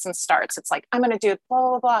like fits and starts. It's like, I'm going to do blah,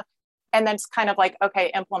 blah, blah. And then it's kind of like,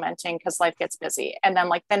 okay, implementing because life gets busy. And then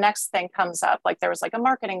like the next thing comes up, like there was like a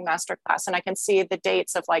marketing masterclass and I can see the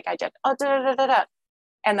dates of like, I did,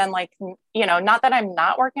 and then like, you know, not that I'm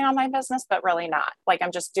not working on my business, but really not, like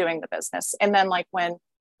I'm just doing the business. And then like when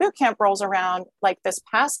boot camp rolls around, like this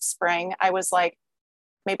past spring, I was like,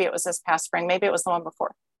 maybe it was this past spring, maybe it was the one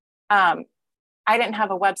before. I didn't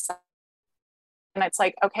have a website. And it's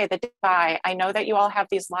like, okay, I know that you all have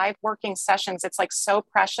these live working sessions. It's like so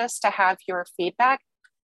precious to have your feedback.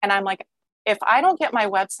 And I'm like, if I don't get my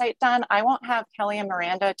website done, I won't have Kelly and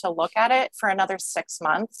Miranda to look at it for another 6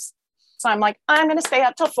 months. So I'm like, I'm going to stay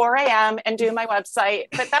up till 4 a.m. and do my website,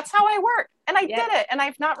 but that's how I work. And I did it. And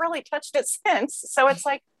I've not really touched it since. So it's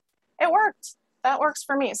like, it worked. That works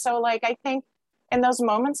for me. So like, I think in those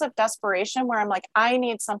moments of desperation where I'm like, I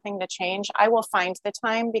need something to change, I will find the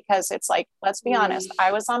time, because it's like, let's be honest,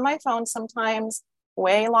 I was on my phone sometimes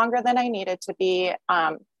way longer than I needed to be.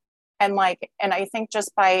 And I think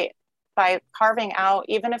just by carving out,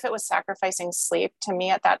 even if it was sacrificing sleep, to me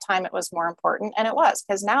at that time, it was more important. And it was,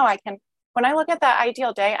 because now I can, when I look at that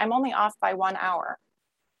ideal day, I'm only off by 1 hour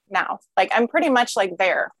now. Like I'm pretty much like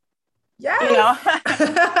there. Yeah. You know?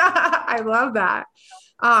 I love that.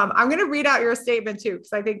 I'm going to read out your statement too,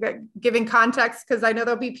 because I think that giving context, because I know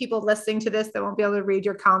there'll be people listening to this that won't be able to read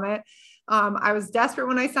your comment. I was desperate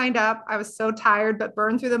when I signed up. I was so tired, but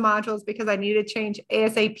burned through the modules because I needed change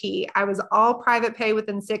ASAP. I was all private pay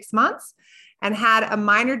within 6 months and had a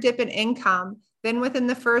minor dip in income. Then within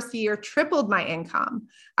the first year, tripled my income.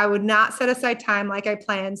 I would not set aside time like I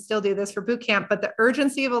planned, still do this for boot camp, but the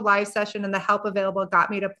urgency of a live session and the help available got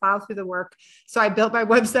me to plow through the work. So I built my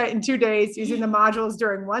website in 2 days using the modules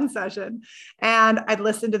during one session. And I'd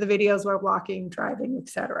listen to the videos while walking, driving,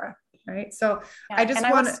 etc. Right. So I just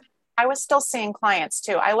want to. I was still seeing clients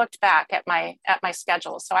too. I looked back at my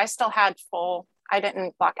schedule. So I still had I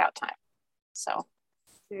didn't block out time. So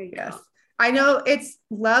there you go. I know it's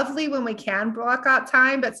lovely when we can block out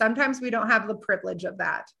time, but sometimes we don't have the privilege of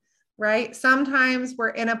that, right? Sometimes we're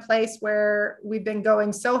in a place where we've been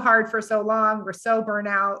going so hard for so long, we're so burnt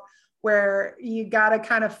out, where you got to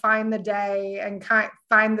kind of find the day and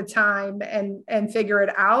find the time and figure it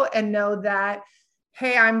out and know that,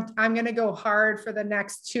 hey, I'm going to go hard for the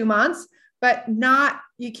next 2 months, but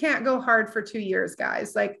you can't go hard for 2 years,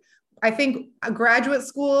 guys. Like, I think a graduate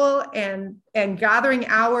school and gathering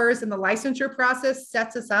hours in the licensure process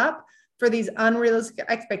sets us up for these unrealistic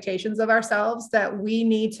expectations of ourselves that we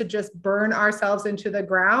need to just burn ourselves into the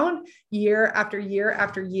ground year after year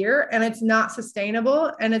after year. And it's not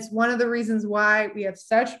sustainable. And it's one of the reasons why we have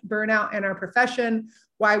such burnout in our profession,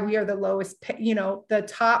 why we are the the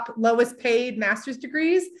top lowest paid master's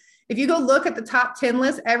degrees. If you go look at the top 10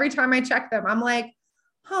 list, every time I check them, I'm like,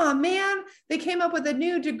 oh man, they came up with a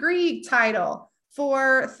new degree title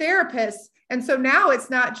for therapists. And so now it's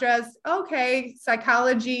not just, okay,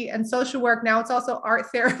 psychology and social work. Now it's also art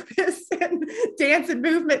therapists and dance and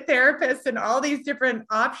movement therapists and all these different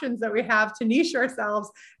options that we have to niche ourselves.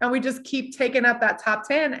 And we just keep taking up that top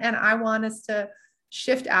 10. And I want us to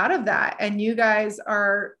shift out of that. And you guys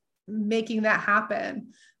are making that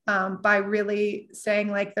happen. By really saying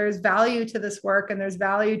like, there's value to this work and there's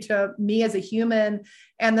value to me as a human,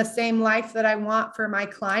 and the same life that I want for my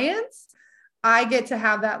clients, I get to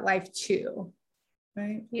have that life too.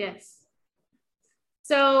 Right? Yes.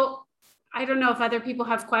 So I don't know if other people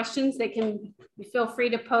have questions, they can feel free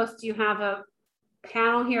to post. You have a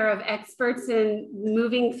panel here of experts in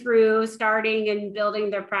moving through, starting and building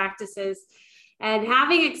their practices and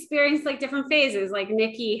having experienced like different phases, like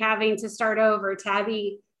Nikki having to start over,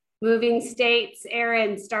 Tabby moving states,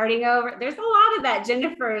 Erin starting over. There's a lot of that.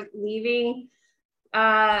 Jennifer leaving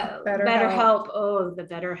BetterHelp. Oh, the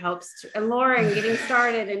BetterHelps. And Lauren getting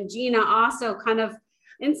started, and Gina also kind of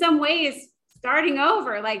in some ways starting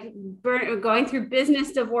over, like going through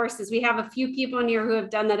business divorces. We have a few people in here who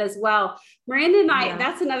have done that as well. Miranda and I,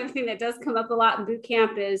 that's another thing that does come up a lot in boot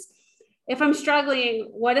camp is, if I'm struggling,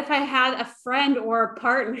 what if I had a friend or a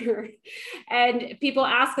partner? And people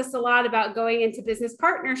ask us a lot about going into business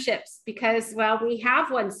partnerships because, well, we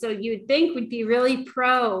have one. So you'd think we'd be really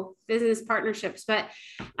pro business partnerships. But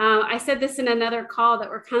I said this in another call that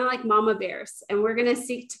we're kind of like mama bears, and we're going to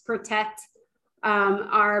seek to protect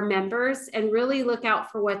our members and really look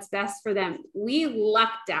out for what's best for them. We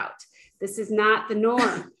lucked out. This is not the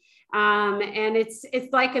norm. And it's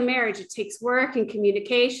like a marriage. It takes work and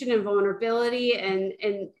communication and vulnerability and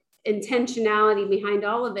intentionality behind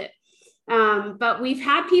all of it. But we've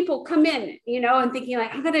had people come in, and thinking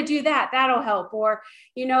like, I'm going to do that, that'll help. Or,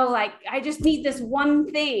 like, I just need this one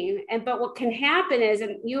thing. But what can happen is,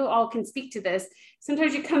 and you all can speak to this,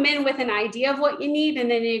 sometimes you come in with an idea of what you need, and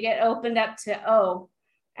then you get opened up to,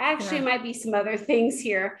 actually might be some other things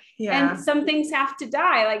here. And some things have to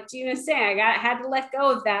die. Like Gina saying, I had to let go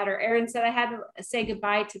of that. Or Erin said I had to say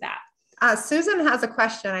goodbye to that. Susan has a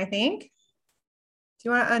question, I think. Do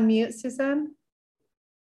you want to unmute, Susan?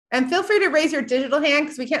 And feel free to raise your digital hand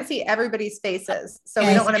because we can't see everybody's faces. So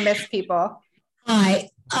we don't want to miss people. Hi.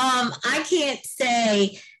 I can't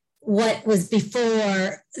say what was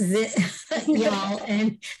before y'all,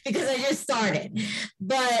 and because I just started.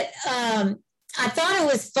 But I thought it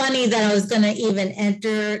was funny that I was going to even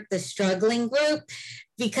enter the struggling group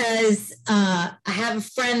because I have a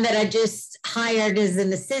friend that I just hired as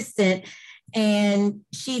an assistant, and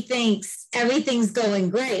she thinks everything's going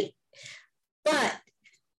great. But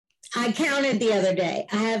I counted the other day.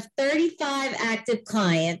 I have 35 active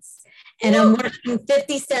clients, and I'm working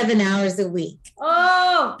 57 hours a week.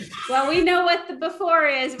 Oh, well, we know what the before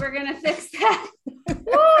is. We're going to fix that.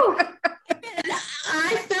 Woo! And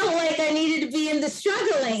I felt like I needed to be in the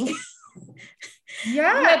struggling.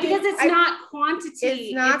 Yeah, because it's not quantity.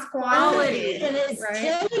 It's not quality. And it's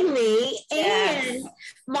killing me. And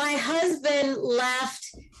my husband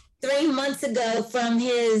left 3 months ago from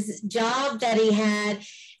his job that he had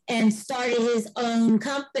and started his own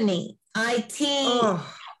company, IT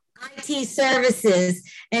services,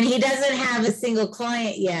 and he doesn't have a single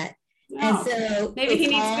client yet. No. And so maybe he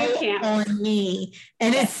needs boot camp on me,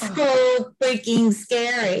 and it's so freaking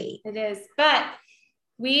scary. It is, but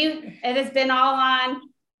it has been all on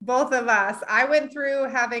both of us. I went through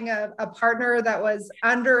having a partner that was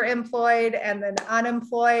underemployed and then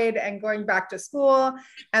unemployed and going back to school,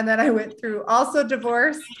 and then I went through also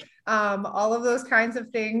divorce. All of those kinds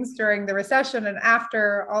of things during the recession and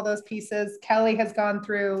after all those pieces. Kelly has gone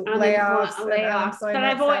through layoffs.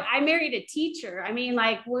 But I married a teacher. I mean,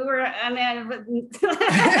 like there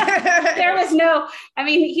was no,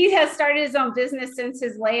 he has started his own business since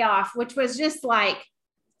his layoff, which was just like,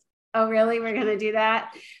 oh, really? We're going to do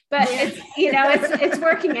that? But it's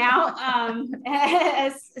working out,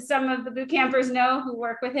 as some of the boot campers know who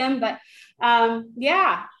work with him. But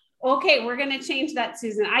okay, we're going to change that,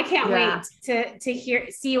 Susan. I can't wait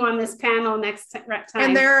to see you on this panel next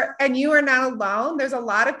time. And you are not alone. There's a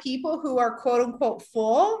lot of people who are quote unquote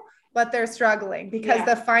full, but they're struggling because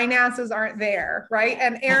the finances aren't there, right?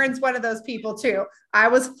 And Erin's one of those people too. I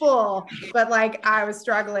was full, but I was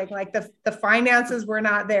struggling. Like the finances were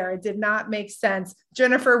not there. It did not make sense.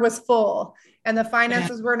 Jennifer was full and the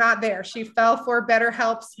finances were not there. She fell for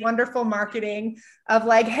BetterHelp's wonderful marketing of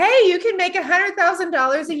hey, you can make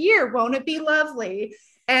 $100,000 a year. Won't it be lovely?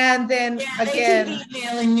 And then again, they keep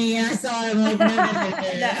emailing me. I saw him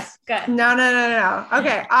no.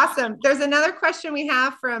 Okay, awesome. There's another question we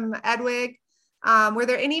have from Edwig. Were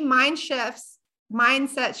there any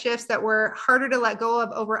mindset shifts that were harder to let go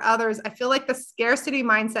of over others? I feel like the scarcity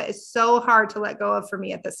mindset is so hard to let go of for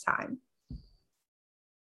me at this time.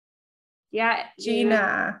 Yeah,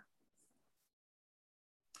 Gina.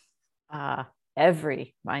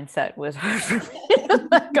 Every mindset was hard for me to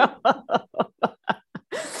let go of.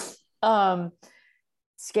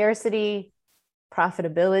 Scarcity,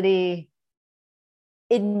 profitability,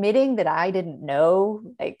 admitting that I didn't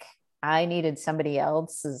know, I needed somebody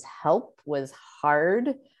else's help was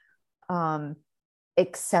hard.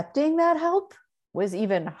 Accepting that help was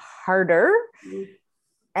even harder. Mm-hmm.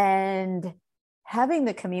 And having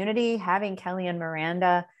the community, having Kelly and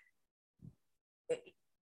Miranda,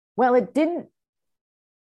 well, I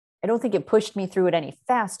don't think it pushed me through it any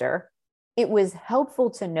faster. It was helpful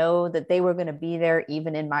to know that they were going to be there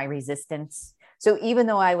even in my resistance. So even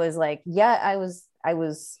though I was I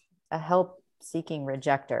was a help seeking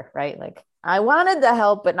rejecter, right? I wanted the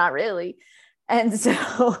help, but not really. And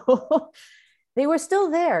so they were still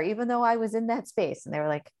there, even though I was in that space. And they were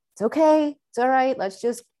like, it's okay. It's all right.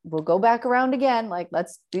 We'll go back around again. Like,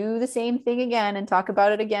 let's do the same thing again and talk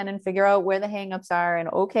about it again and figure out where the hangups are. And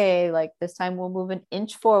okay, like this time we'll move an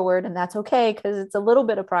inch forward, and that's okay, because it's a little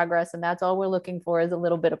bit of progress. And that's all we're looking for, is a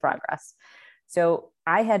little bit of progress. So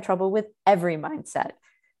I had trouble with every mindset.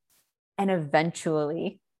 And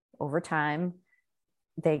eventually, over time,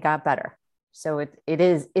 they got better. So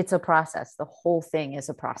it's a process. The whole thing is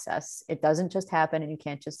a process. It doesn't just happen, and you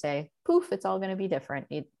can't just say, poof, it's all going to be different.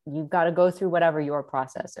 You've got to go through whatever your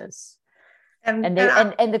process is. And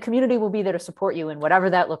the community will be there to support you in whatever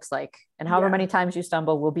that looks like. And however many times you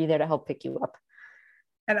stumble, we'll be there to help pick you up.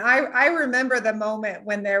 And I remember the moment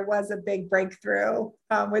when there was a big breakthrough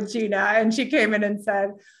with Gina, and she came in and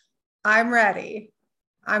said, I'm ready.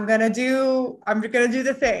 I'm going to do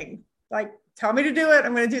the thing. Like, tell me to do it.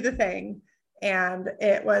 I'm going to do the thing. And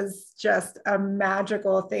it was just a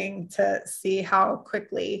magical thing to see how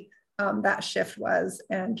quickly that shift was,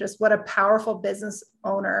 and just what a powerful business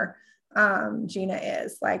owner Gina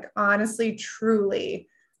is. Like, honestly, truly,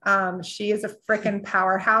 she is a freaking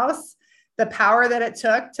powerhouse. The power that it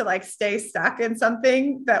took to like stay stuck in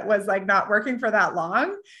something that was like not working for that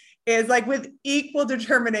long is like with equal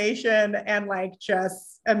determination and like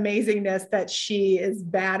just amazingness that she is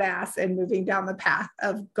badass and moving down the path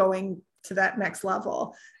of going to that next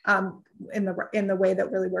level in the way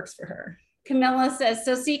that really works for her. Camilla says,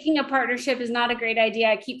 so seeking a partnership is not a great idea.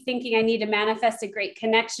 I keep thinking I need to manifest a great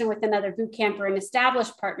connection with another boot camper and establish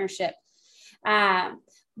partnership.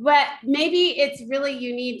 But maybe it's really,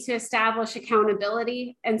 you need to establish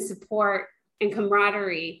accountability and support and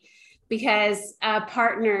camaraderie, because a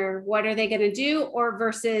partner, what are they going to do, or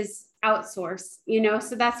versus outsource,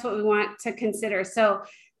 so that's what we want to consider. So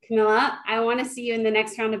Camilla, I want to see you in the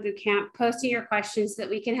next round of boot camp, posting your questions so that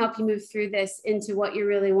we can help you move through this into what you're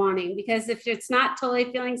really wanting. Because if it's not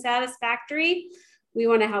totally feeling satisfactory, we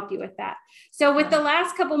want to help you with that. So with the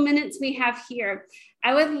last couple minutes we have here,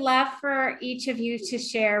 I would love for each of you to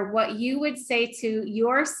share what you would say to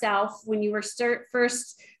yourself when you were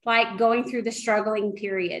first like going through the struggling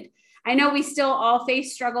period. I know we still all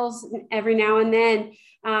face struggles every now and then,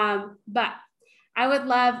 but I would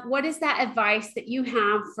love, what is that advice that you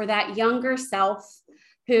have for that younger self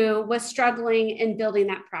who was struggling in building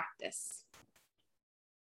that practice?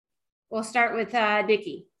 We'll start with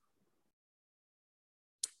Nikki.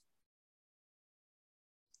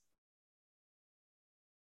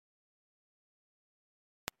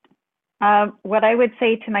 What I would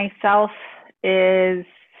say to myself is,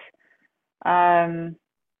 I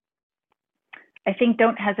think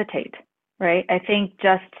don't hesitate, right? I think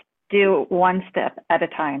just do one step at a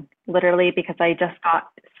time, literally, because I just got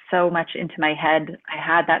so much into my head. I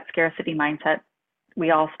had that scarcity mindset.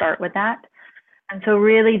 We all start with that. And so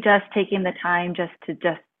really just taking the time just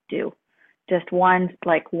to do just one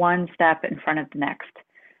step in front of the next.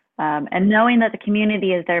 And knowing that the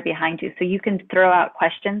community is there behind you. So you can throw out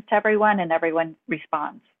questions to everyone and everyone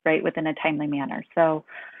responds, right, within a timely manner. So,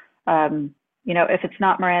 if it's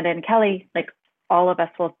not Miranda and Kelly, like all of us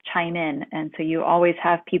will chime in. And so you always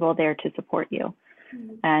have people there to support you.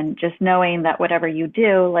 Mm-hmm. And just knowing that whatever you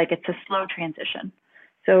do, like it's a slow transition.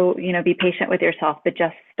 So, be patient with yourself, but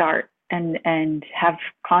just start and have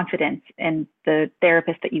confidence in the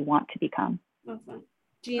therapist that you want to become. Awesome.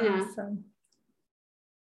 Gina. Awesome.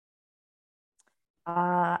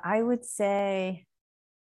 I would say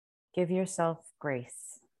give yourself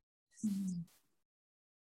grace. Mm-hmm.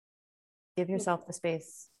 Give yourself the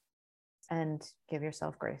space and give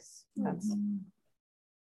yourself grace. That's...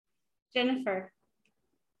 Jennifer.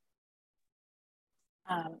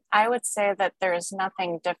 I would say that there's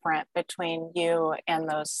nothing different between you and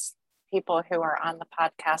those people who are on the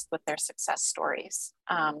podcast with their success stories.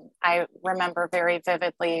 I remember very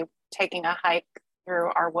vividly taking a hike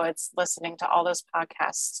through our woods, listening to all those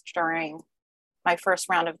podcasts during my first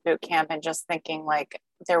round of boot camp, and just thinking like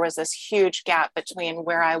there was this huge gap between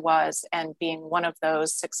where I was and being one of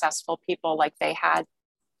those successful people, like they had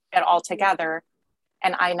it all together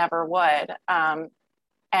and I never would.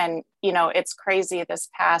 And, it's crazy. This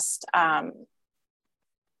past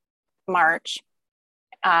March,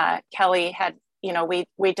 Kelly had,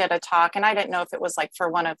 we did a talk, and I didn't know if it was like for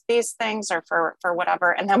one of these things or for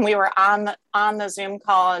whatever. And then we were on the Zoom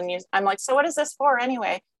call, and I'm like, so what is this for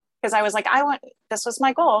anyway? Because I was like, this was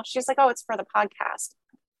my goal. She's like, oh, it's for the podcast.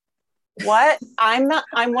 What? I'm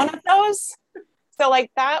one of those. So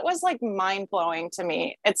like, that was like mind blowing to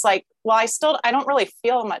me. It's like, well, I don't really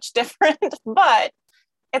feel much different, but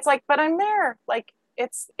it's like, but I'm there. Like,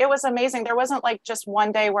 it was amazing. There wasn't like just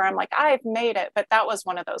one day where I'm like, I've made it, but that was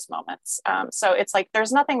one of those moments. So it's like,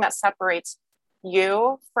 there's nothing that separates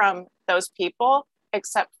you from those people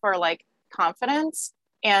except for like confidence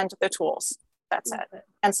and the tools. That's it.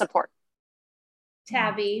 And support.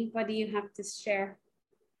 Tabby, what do you have to share?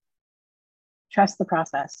 Trust the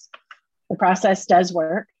process. The process does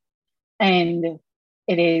work, and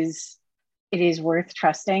it is worth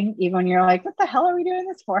trusting, even when you're like, what the hell are we doing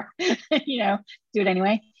this for? Do it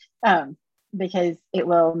anyway, because it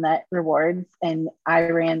will net rewards. And I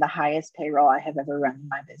ran the highest payroll I have ever run in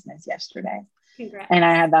my business yesterday. Congrats. And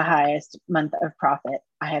I had the highest month of profit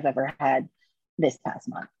I have ever had this past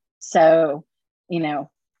month. So,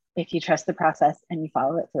 if you trust the process and you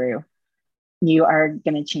follow it through, you are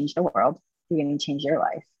going to change the world. You're going to change your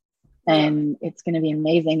life. And it's going to be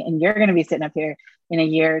amazing. And you're going to be sitting up here in a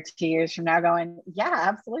year, 2 years from now going, yeah,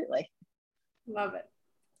 absolutely. Love it.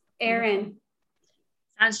 Erin.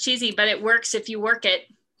 Sounds cheesy, but it works if you work it.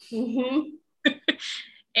 Mm-hmm.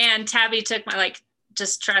 And Tabby took my,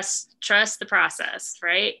 just trust the process,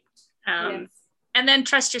 right? Yes. And then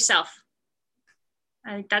trust yourself.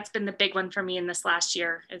 I think that's been the big one for me in this last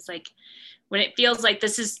year. Is like, when it feels like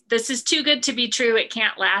this is too good to be true, it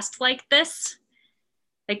can't last like this.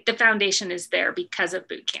 Like, the foundation is there because of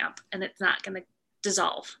boot camp, and it's not going to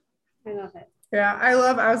dissolve. I love it. Yeah, I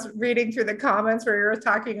was reading through the comments where you were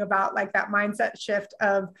talking about like that mindset shift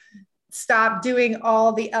of stop doing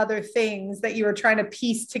all the other things that you were trying to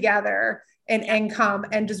piece together in income,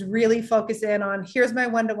 and just really focus in on, here's my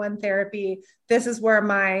one-to-one therapy. This is where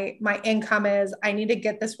my income is. I need to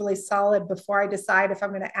get this really solid before I decide if I'm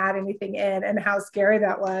going to add anything in, and how scary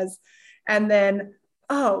that was. And then,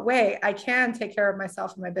 oh, wait, I can take care of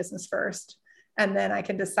myself and my business first. And then I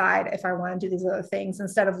can decide if I want to do these other things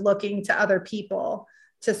instead of looking to other people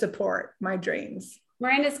to support my dreams.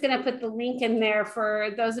 Miranda's going to put the link in there for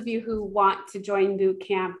those of you who want to join boot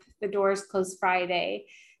camp. The doors close Friday.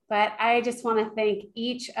 But I just want to thank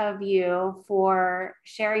each of you for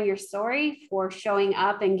sharing your story, for showing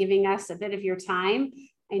up and giving us a bit of your time.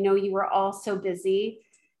 I know you were all so busy,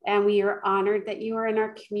 and we are honored that you are in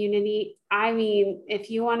our community. I mean, if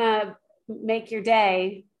you want to make your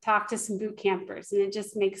day, talk to some boot campers, and it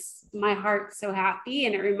just makes my heart so happy.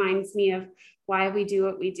 And it reminds me of why we do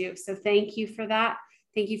what we do. So thank you for that.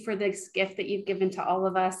 Thank you for this gift that you've given to all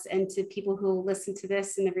of us, and to people who listen to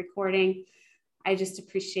this in the recording. I just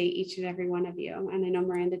appreciate each and every one of you. And I know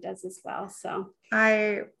Miranda does as well. So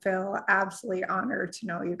I feel absolutely honored to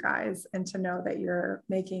know you guys, and to know that you're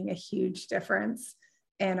making a huge difference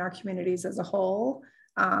in our communities as a whole.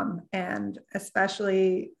 And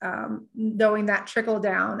especially knowing that trickle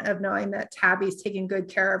down of knowing that Tabby's taking good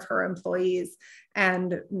care of her employees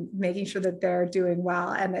and making sure that they're doing well,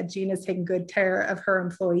 and that Gina's taking good care of her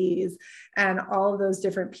employees, and all of those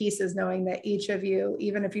different pieces, knowing that each of you,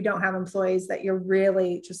 even if you don't have employees, that you're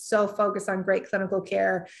really just so focused on great clinical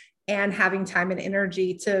care and having time and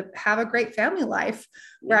energy to have a great family life,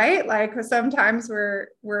 right? Like, sometimes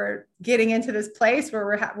we're getting into this place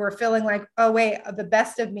where we're feeling like, oh wait, the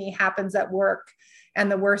best of me happens at work, and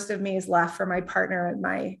the worst of me is left for my partner and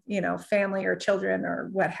my, family or children or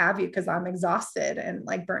what have you, because I'm exhausted and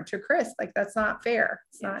like burnt to a crisp. Like, that's not fair.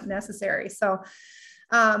 It's not necessary. So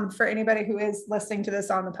for anybody who is listening to this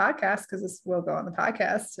on the podcast, because this will go on the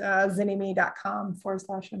podcast,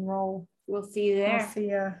 zynnyme.com/enroll. We'll see you there. We'll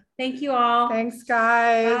see you. Thank you all. Thanks,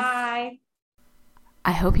 guys. Bye.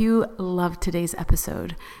 I hope you loved today's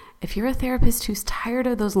episode. If you're a therapist who's tired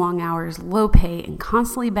of those long hours, low pay, and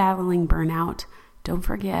constantly battling burnout, don't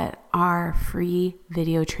forget our free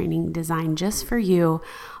video training designed just for you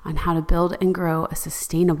on how to build and grow a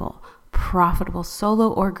sustainable, profitable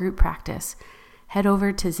solo or group practice. Head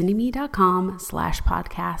over to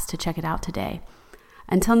zynnyme.com/podcast to check it out today.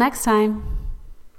 Until next time.